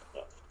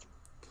 No.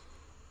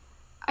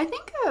 I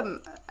think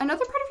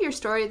another part of your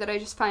story that I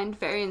just find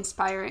very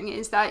inspiring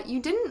is that you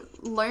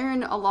didn't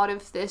learn a lot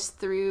of this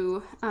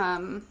through,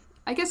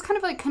 I guess, kind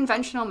of like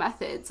conventional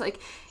methods. Like,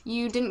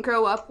 you didn't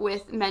grow up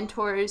with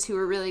mentors who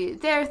were really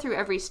there through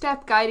every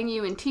step, guiding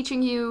you and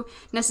teaching you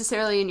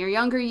necessarily in your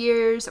younger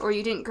years, or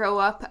you didn't grow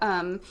up,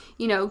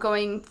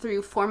 going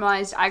through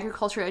formalized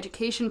agriculture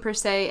education per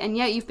se, and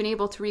yet you've been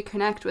able to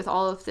reconnect with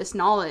all of this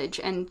knowledge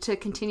and to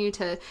continue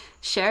to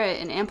share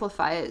it and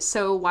amplify it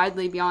so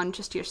widely beyond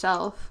just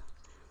yourself.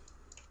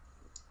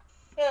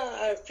 Yeah,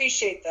 I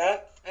appreciate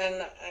that.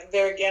 And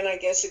there again, I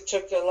guess it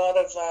took a lot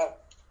of,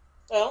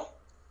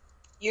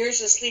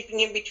 years of sleeping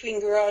in between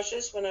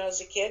garages when I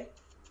was a kid.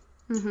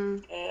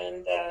 Mm-hmm.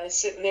 And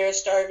sitting there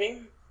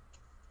starving,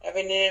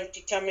 having an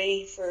empty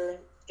tummy for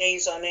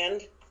days on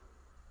end,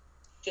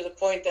 to the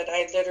point that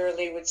I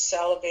literally would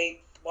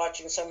salivate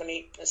watching someone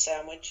eat a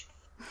sandwich.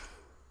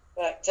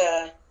 But,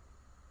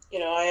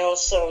 I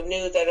also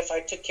knew that if I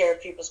took care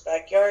of people's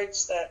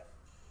backyards, that,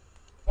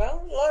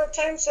 well, a lot of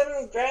times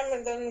them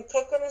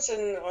cookums,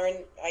 or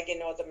I didn't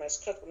know them as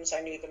cookums,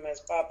 I knew them as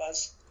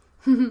babas.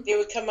 They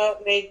would come out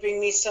and they'd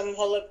bring me some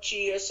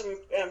holupchi or some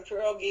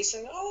pierogies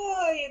and,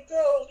 oh, you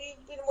girl,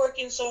 you've been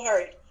working so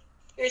hard.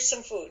 Here's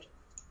some food.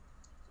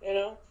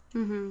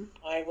 Mm-hmm.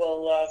 I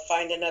will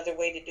find another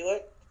way to do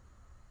it.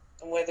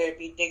 And whether it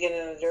be digging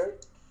in the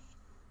dirt,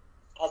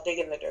 I'll dig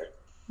in the dirt.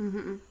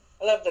 Mm-hmm.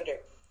 I love the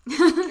dirt.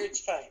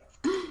 Dirt's fine.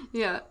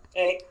 Yeah.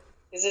 Right?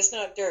 Because it's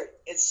not dirt,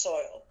 it's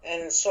soil.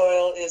 And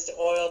soil is the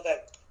oil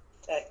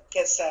that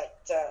gets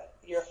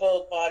your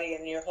whole body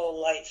and your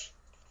whole life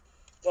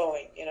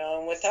going,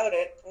 and without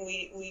it,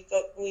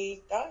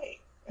 we die,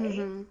 right?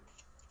 Mm-hmm.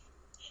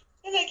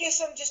 And I guess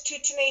I'm just too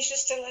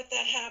tenacious to let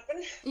that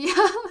happen.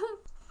 Yeah.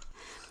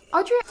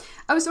 Audrey,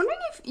 I was wondering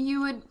if you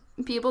would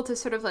be able to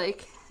sort of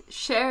like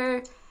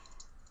share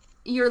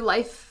your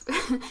life,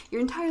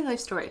 your entire life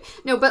story.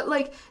 No, but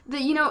like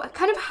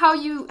kind of how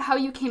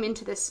you came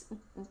into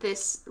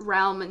this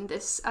realm and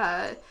this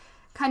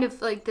kind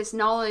of like this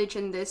knowledge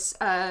and this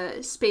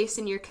space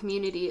in your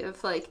community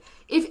of like,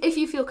 if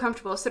you feel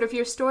comfortable, sort of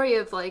your story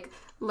of like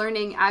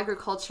learning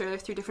agriculture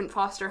through different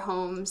foster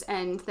homes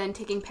and then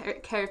taking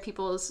care of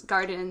people's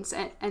gardens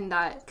and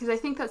that, because I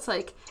think that's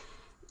like,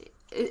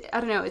 I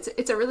don't know,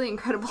 it's a really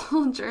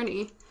incredible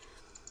journey.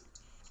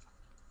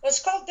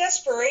 It's called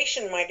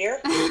desperation, my dear.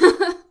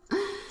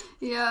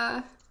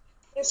 Yeah.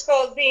 It's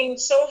called being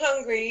so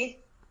hungry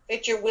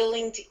that you're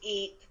willing to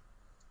eat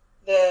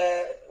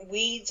the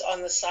weeds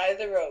on the side of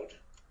the road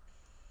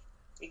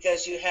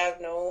because you have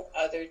no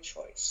other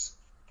choice.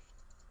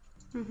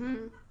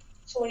 Mm-hmm.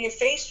 So when you're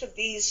faced with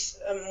these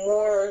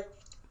more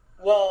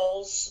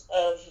walls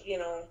of,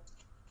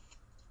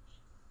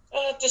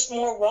 just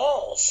more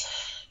walls.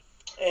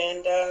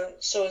 And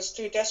so it's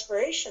through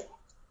desperation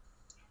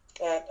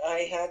that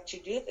I had to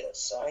do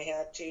this. I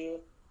had to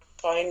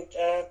find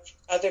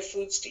other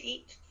foods to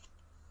eat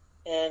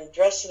and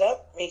dress it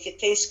up, make it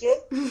taste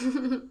good.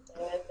 And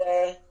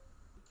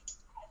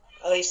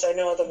at least I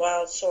know the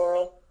wild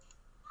sorrel.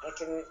 I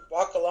can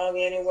walk along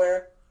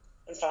anywhere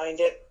and find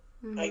it.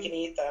 Mm-hmm. I can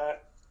eat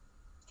that.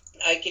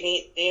 I can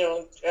eat,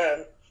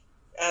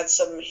 add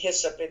some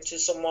hyssop into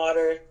some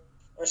water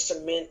or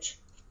some mint,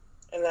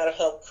 and that'll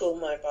help cool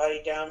my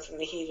body down from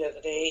the heat of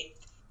the day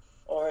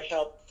or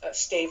help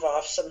stave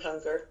off some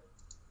hunger.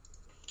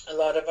 A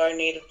lot of our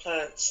native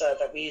plants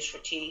that we use for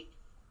tea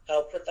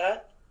help with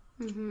that.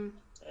 Mm-hmm.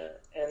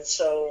 And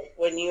so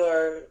when you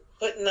are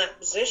put in that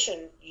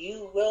position,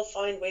 you will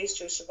find ways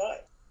to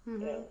survive.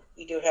 Mm-hmm.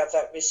 We do have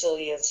that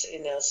resilience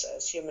in us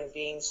as human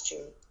beings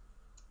to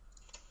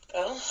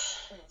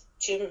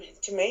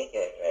make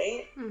it,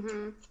 right?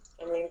 Mm-hmm.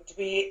 I mean, to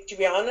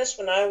be honest,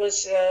 when I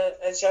was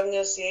as young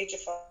as the age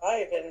of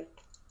 5, and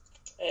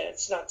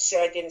it's not to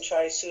say I didn't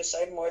try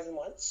suicide more than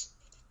once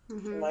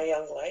in my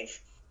young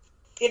life.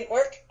 Didn't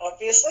work,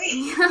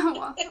 obviously.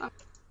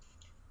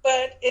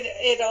 But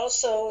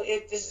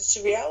it's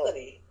a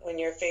reality when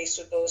you're faced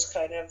with those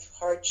kind of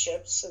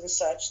hardships and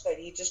such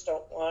that you just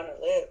don't want to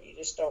live. You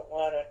just don't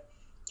want to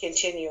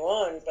continue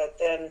on. But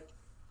then,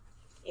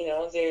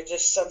 there's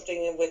just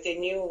something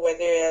within you,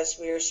 whether, as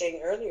we were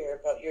saying earlier,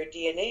 about your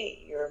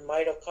DNA, your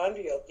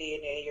mitochondrial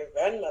DNA, your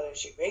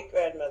grandmothers, your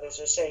great-grandmothers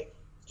are saying,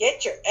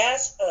 get your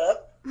ass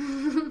up,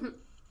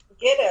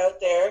 get out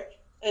there.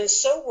 And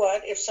so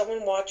what if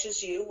someone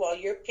watches you while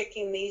you're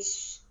picking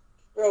these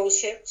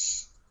rose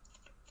hips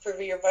for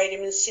your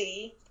vitamin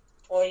C,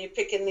 or you're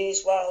picking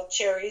these wild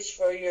cherries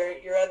for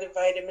your other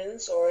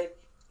vitamins, or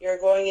you're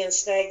going and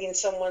snagging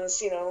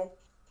someone's,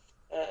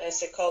 as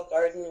they called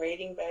garden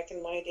raiding back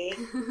in my day.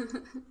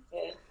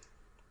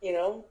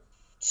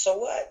 So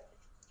what?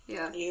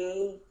 Yeah.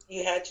 You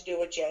had to do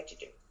what you had to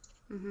do.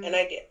 Mm-hmm. And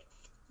I did.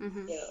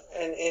 Mm-hmm.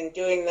 And in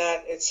doing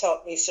that, it's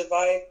helped me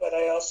survive, but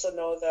I also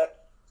know that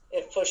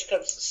if push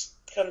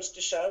comes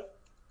to shove,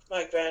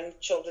 my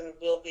grandchildren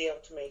will be able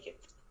to make it.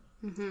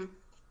 Mm-hmm.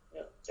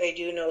 They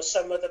do know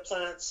some of the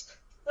plants.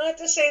 Not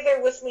to say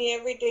they're with me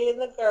every day in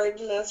the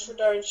garden, that's for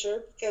darn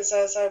sure, because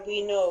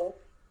we know,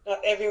 not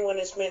everyone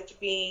is meant to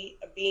be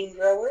a bean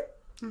grower.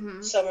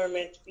 Mm-hmm. Some are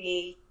meant to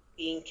be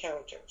bean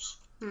counters.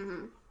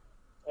 Mm-hmm.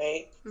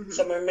 Right? Mm-hmm.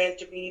 Some are meant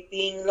to be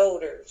bean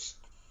loaders.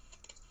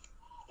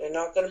 They're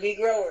not going to be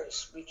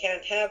growers. We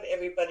can't have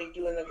everybody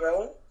doing the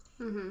growing,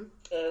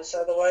 because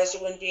otherwise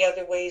there wouldn't be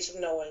other ways of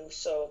knowing.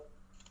 So,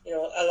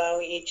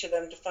 allowing each of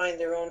them to find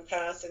their own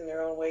path and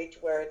their own way to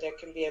where there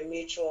can be a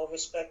mutual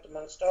respect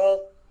amongst all,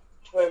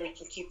 to where we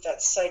can keep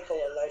that cycle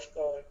of life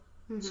going.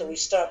 Mm-hmm. So we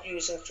stop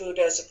using food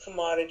as a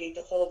commodity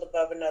to hold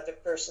above another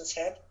person's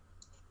head,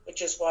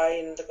 which is why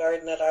in the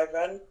garden that I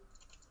run,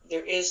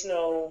 there is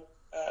no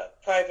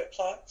private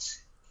plots,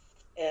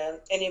 and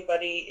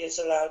anybody is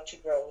allowed to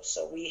grow.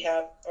 So we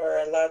are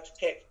allowed to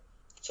pick.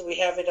 So we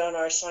have it on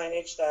our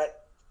signage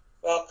that,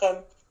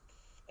 welcome,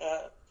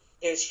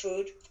 there's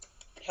food,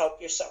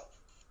 help yourself.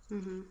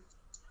 Mm-hmm.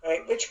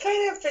 Right? Which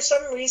kind of, for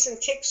some reason,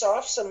 ticks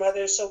off some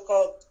other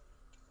so-called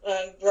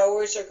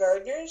growers or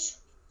gardeners.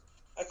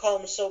 I call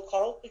them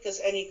so-called because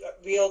any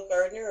real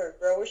gardener or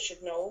grower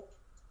should know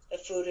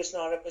that food is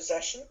not a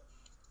possession.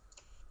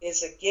 It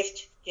is a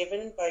gift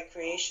given by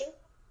creation.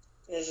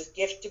 It is a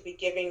gift to be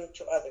giving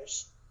to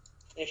others.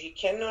 And if you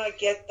cannot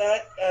get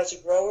that as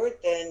a grower,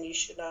 then you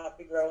should not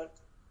be growing,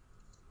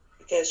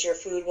 because your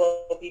food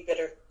will be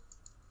bitter.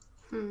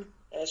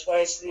 That's why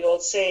it's the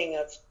old saying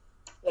of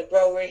the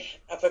grower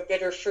of a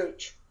bitter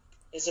fruit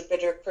is a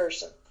bitter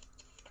person.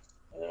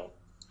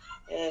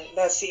 And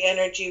that's the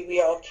energy we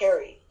all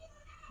carry.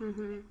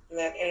 Mm-hmm. And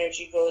that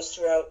energy goes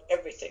throughout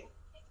everything.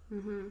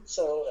 Mm-hmm.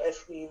 So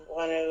if we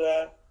want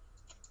to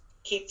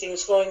keep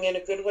things going in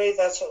a good way,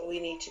 that's what we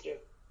need to do.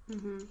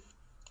 Mm-hmm.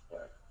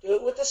 Do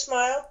it with a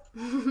smile.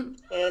 And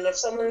if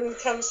someone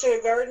comes to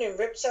a garden and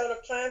rips out a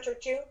plant or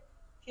two,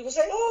 people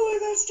say, oh,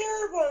 that's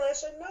terrible. And I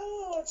said,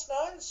 no, it's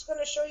not. It's going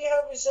to show you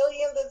how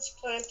resilient this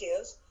plant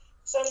is.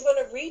 So I'm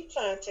going to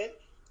replant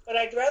it. But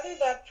I'd rather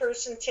that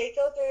person take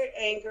out their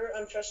anger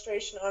and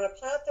frustration on a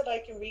plant that I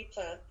can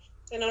replant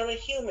than on a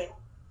human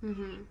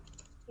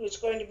who's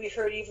going to be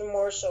hurt even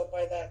more so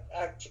by that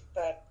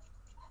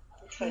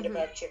kind of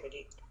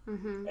activity,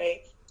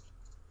 right?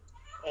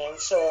 And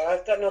so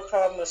I've got no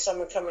problem with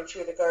someone coming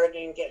through the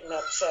garden and getting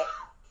upset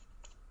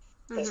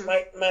because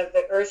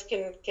the earth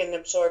can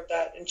absorb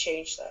that and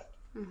change that.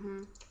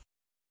 Mm-hmm.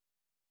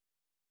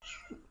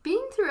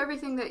 Being through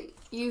everything that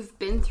you've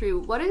been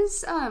through, what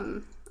is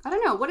I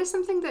don't know, what is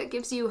something that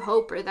gives you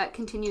hope or that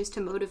continues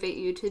to motivate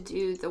you to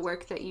do the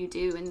work that you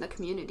do in the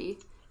community?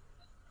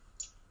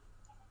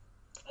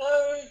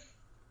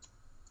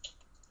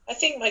 I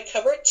think my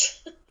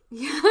cupboards.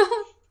 Yeah.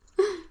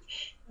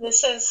 In the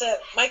sense that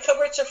my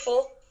cupboards are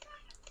full,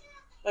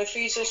 my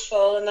freezer's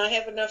full, and I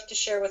have enough to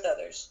share with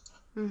others,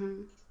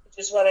 which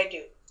is what I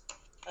do.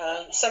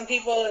 Some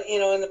people,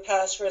 in the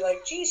past were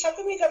like, geez, how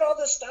come you got all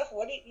this stuff?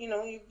 What do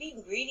you're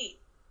being greedy.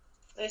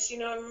 And I said,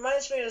 it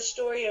reminds me of the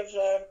story of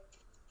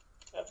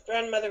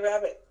Grandmother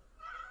Rabbit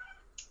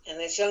and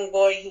this young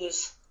boy who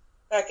was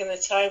back in the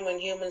time when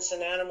humans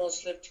and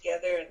animals lived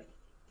together and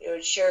they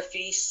would share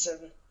feasts.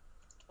 And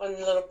one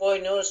little boy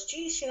noticed,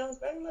 geez,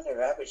 Grandmother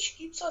Rabbit, she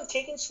keeps on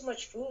taking so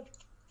much food,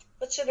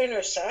 puts it in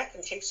her sack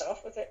and takes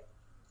off with it.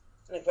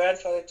 And the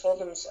grandfather told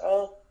him,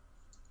 oh,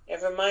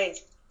 never mind,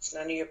 it's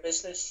none of your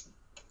business.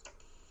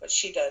 But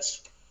she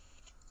does.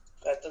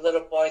 But the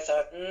little boy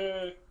thought,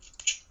 I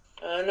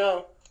don't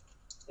know,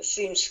 this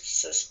seems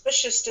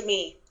suspicious to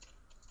me.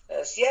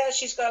 Because, yeah,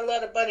 she's got a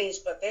lot of bunnies,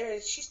 but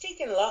she's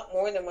taking a lot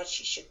more than what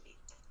she should be.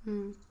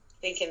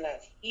 Thinking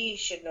that he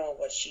should know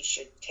what she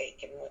should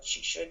take and what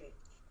she shouldn't.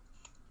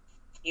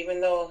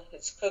 Even though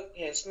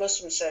his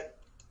Muslim said,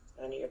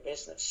 none of your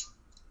business.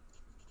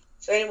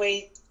 So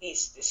anyway, he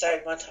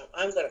decided one time,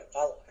 I'm going to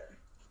follow her.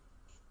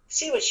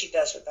 See what she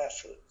does with that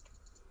food.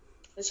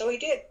 And so he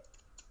did.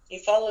 He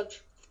followed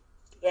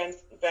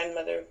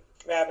Grandmother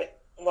Rabbit,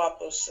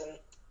 Wapos,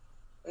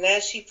 and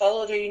as he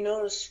followed her, you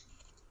noticed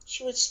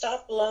she would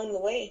stop along the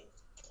way,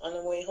 on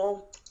the way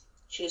home.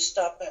 She would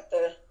stop at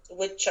the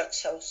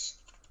woodchuck's house,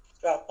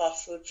 drop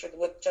off food for the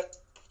woodchuck.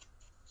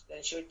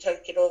 Then she would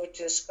take it over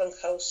to the skunk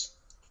house,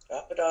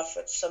 drop it off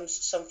with some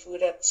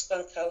food at the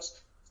skunk house.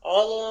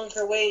 All along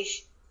her way,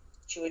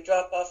 she would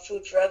drop off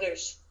food for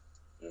others.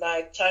 And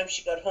by the time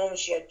she got home,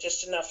 she had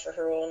just enough for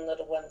her own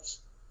little ones.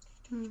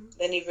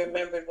 Then he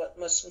remembered what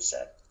Muslim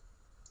said.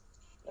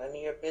 None of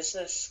your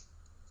business.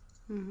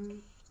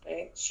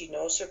 Right? She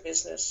knows her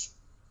business.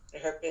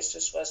 And her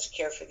business was to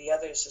care for the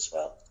others as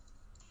well.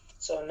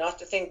 So not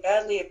to think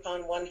badly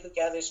upon one who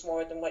gathers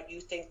more than what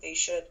you think they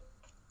should.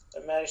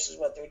 What matters is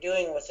what they're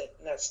doing with it,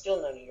 and that's still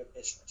none of your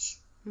business.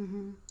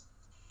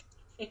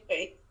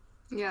 Right?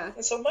 Yeah.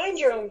 And so mind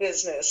your own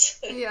business.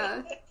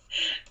 Yeah.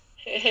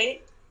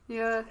 Right?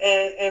 Yeah.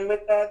 And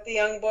with that, the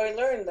young boy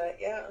learned that,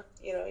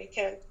 you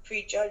can't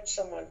prejudge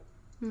someone.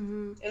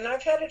 And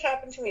I've had it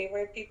happen to me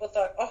where people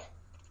thought, oh,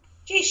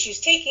 geez,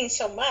 she's taking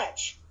so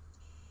much,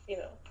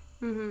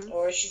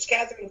 or she's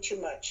gathering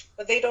too much.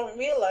 But they don't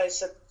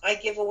realize that I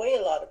give away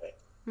a lot of it.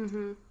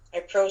 I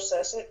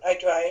process it, I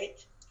dry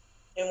it.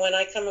 And when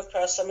I come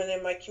across someone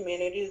in my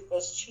community who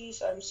goes,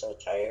 geez, I'm so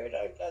tired,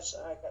 I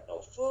got no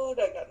food,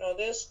 I got no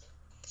this,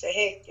 say,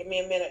 hey, give me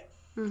a minute.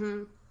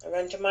 I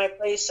run to my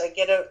place, I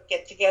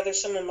get together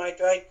some of my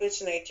dried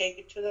goods and I take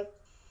it to them.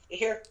 You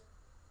hear?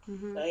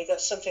 Now you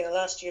got something that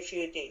lasts you a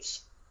few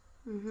days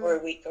or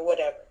a week or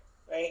whatever,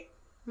 right?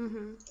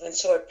 And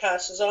so it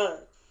passes on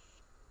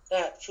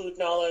that food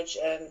knowledge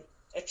and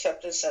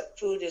acceptance that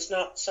food is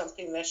not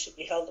something that should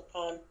be held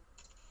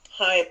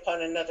high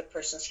upon another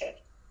person's head,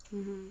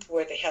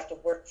 where they have to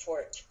work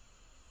for it.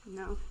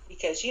 No.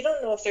 Because you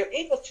don't know if they're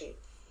able to,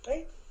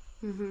 right?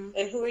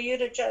 And who are you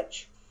to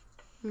judge?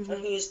 On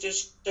who's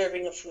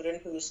deserving of food and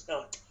who's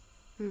not.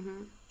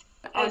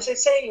 As I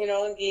say,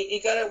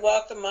 you got to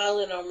walk a mile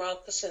in our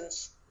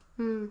moccasins.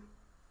 And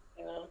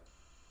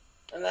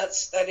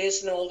that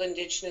is an old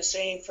Indigenous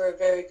saying for a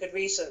very good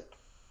reason.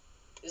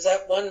 Is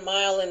that 1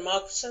 mile in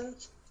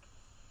moccasins,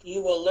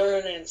 you will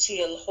learn and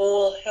see a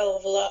whole hell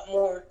of a lot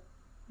more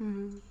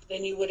than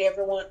you would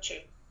ever want to.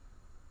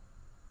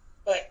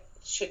 But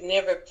should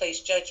never place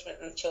judgment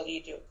until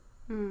you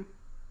do.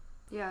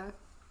 Yeah.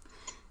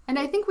 And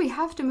I think we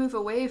have to move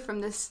away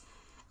from this,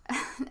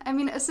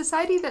 a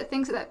society that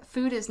thinks that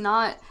food is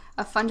not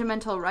a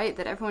fundamental right,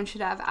 that everyone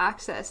should have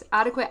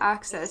adequate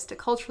access to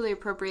culturally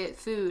appropriate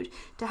food,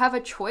 to have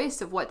a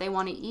choice of what they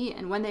want to eat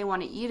and when they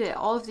want to eat it,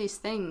 all of these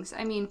things.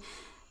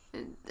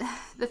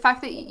 The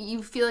fact that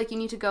you feel like you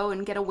need to go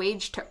and get a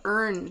wage to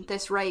earn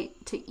this right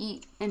to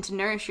eat and to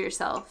nourish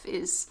yourself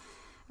is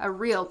a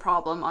real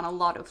problem on a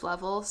lot of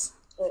levels.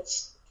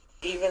 It's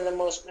even the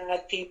most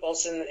mad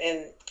peoples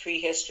in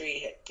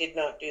prehistory did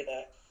not do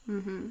that.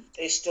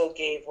 They still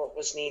gave what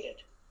was needed.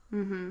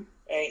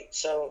 Right?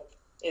 So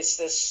it's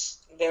this,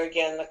 there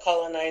again, the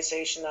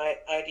colonization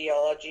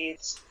ideology.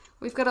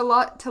 We've got a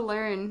lot to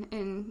learn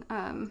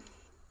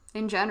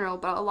in general,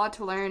 but a lot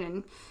to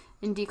learn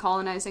in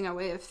decolonizing our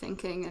way of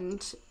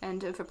thinking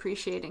and of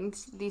appreciating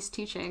these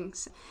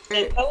teachings.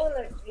 And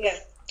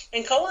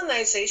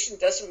colonization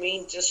doesn't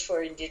mean just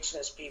for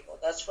Indigenous people.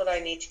 That's what I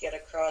need to get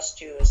across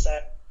to, is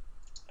that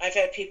I've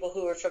had people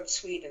who are from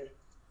Sweden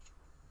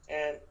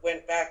and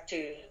went back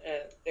to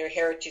their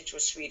heritage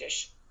was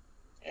Swedish.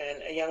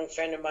 And a young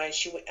friend of mine,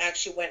 she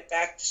actually went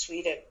back to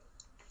Sweden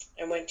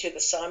and went to the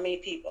Sami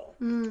people,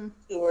 Mm.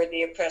 who were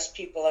the oppressed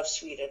people of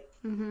Sweden,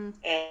 Mm-hmm.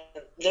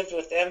 and lived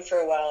with them for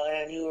a while,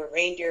 and who were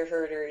reindeer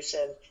herders.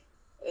 And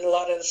a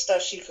lot of the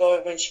stuff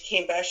when she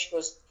came back, she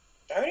goes,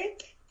 darn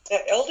it,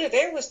 that elder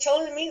there was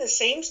telling me the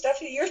same stuff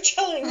that you're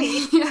telling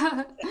me.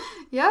 Yeah.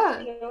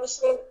 Yeah. You know,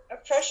 so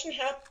oppression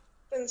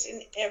happens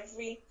in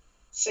every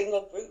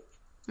single group.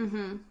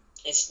 Mm-hmm.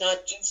 It's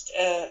not just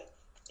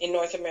in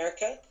North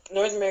America.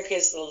 North America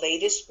is the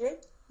latest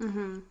group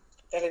Mm-hmm.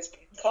 that has been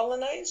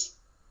colonized,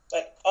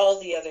 but all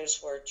the others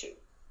were too.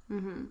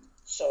 Mm-hmm.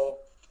 So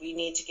we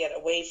need to get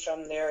away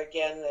from there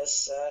again,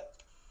 this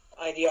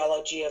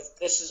ideology of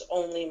this is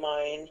only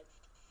mine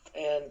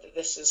and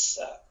this is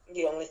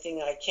the only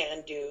thing I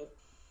can do.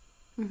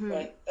 Mm-hmm.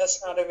 But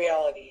that's not a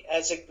reality.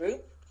 As a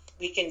group,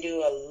 we can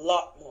do a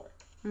lot more.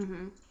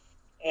 Mm-hmm.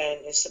 And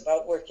it's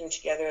about working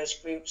together as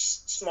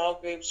groups, small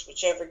groups,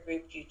 whichever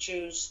group you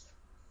choose,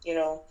 you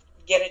know,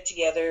 get it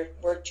together,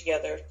 work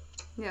together,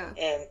 Yeah.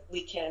 and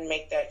we can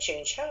make that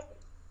change happen.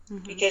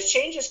 Mm-hmm. Because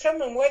change is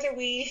coming whether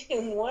we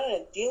want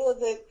to deal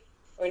with it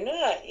or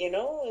not, you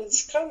know,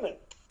 it's coming.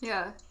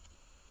 Yeah.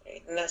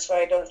 Right? And that's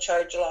why I don't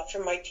charge a lot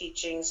for my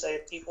teachings.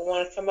 If people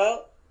want to come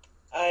out,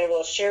 I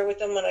will share with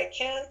them when I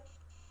can,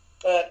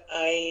 but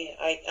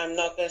I'm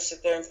not going to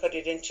sit there and put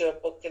it into a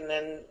book and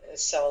then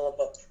sell a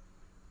book.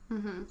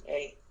 Mm-hmm.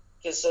 Right?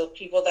 Because the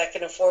people that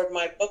can afford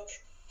my book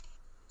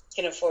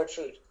can afford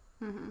food.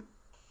 Mm-hmm.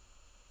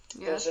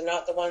 Yeah. Those are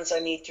not the ones I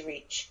need to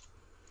reach.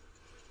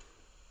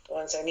 The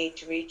ones I need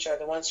to reach are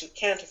the ones who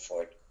can't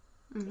afford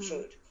Mm-hmm.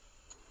 food.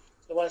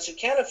 The ones who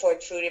can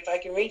afford food, if I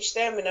can reach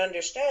them in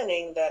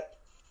understanding that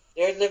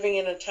they're living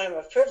in a time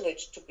of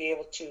privilege to be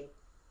able to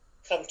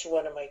come to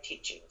one of my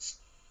teachings.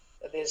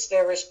 It is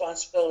their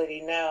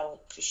responsibility now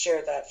to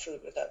share that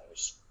food with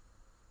others.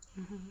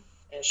 Mm-hmm.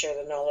 And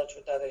share the knowledge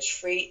with others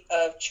free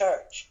of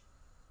charge.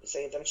 Because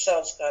they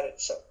themselves got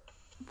it so.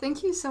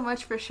 Thank you so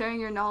much for sharing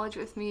your knowledge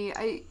with me.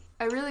 I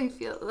really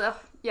feel,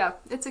 yeah,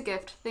 it's a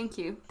gift. Thank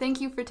you. Thank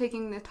you for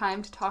taking the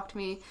time to talk to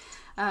me.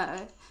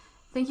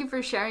 Thank you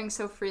for sharing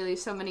so freely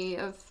so many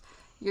of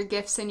your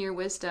gifts and your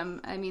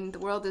wisdom. I mean, the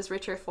world is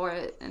richer for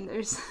it, and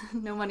there's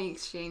no money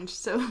exchanged.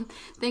 So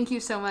thank you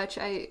so much.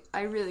 I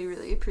really,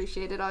 really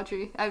appreciate it,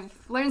 Audrey. I've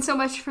learned so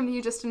much from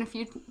you just in a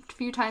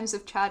few times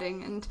of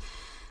chatting, and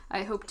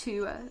I hope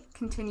to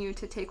continue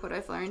to take what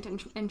I've learned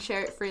and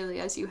share it freely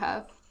as you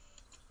have.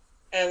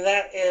 And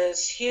that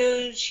is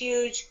huge,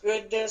 huge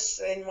goodness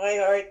in my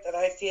heart that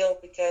I feel,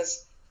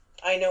 because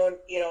I know,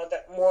 you know,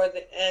 that more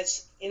than,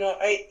 as you know,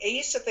 I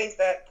used to think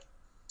that,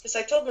 because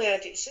I told my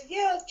auntie, she said,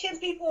 yeah, 10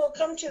 people will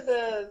come to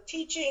the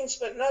teachings,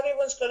 but not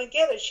everyone's going to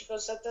get it. She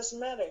goes, that doesn't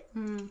matter.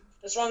 Mm.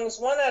 As long as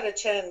 1 out of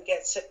 10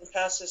 gets it and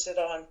passes it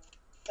on,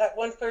 that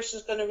one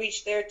person's going to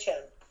reach their 10,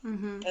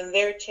 Mm-hmm. and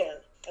their 10,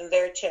 and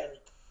their 10.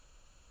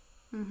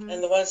 Mm-hmm.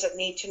 And the ones that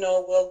need to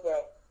know will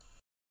grow.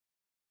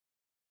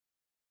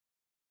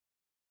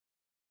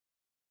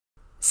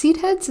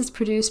 Seedheads is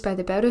produced by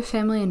the Bauta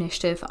Family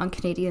Initiative on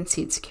Canadian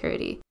Seed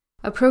Security,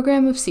 a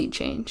program of Seed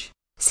Change.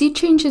 Seed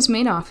Change's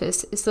main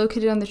office is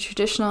located on the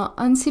traditional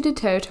unceded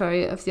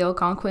territory of the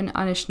Algonquin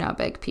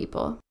Anishinaabeg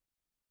people.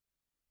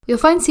 You'll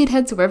find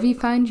Seedheads wherever you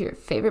find your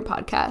favorite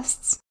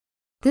podcasts.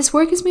 This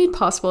work is made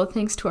possible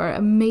thanks to our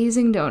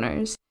amazing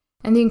donors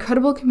and the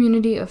incredible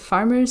community of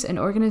farmers and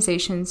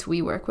organizations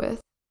we work with.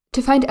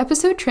 To find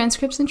episode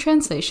transcripts and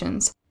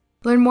translations,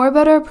 learn more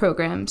about our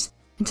programs,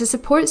 and to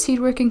support seed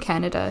work in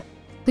Canada,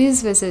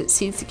 please visit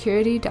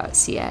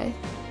seedsecurity.ca.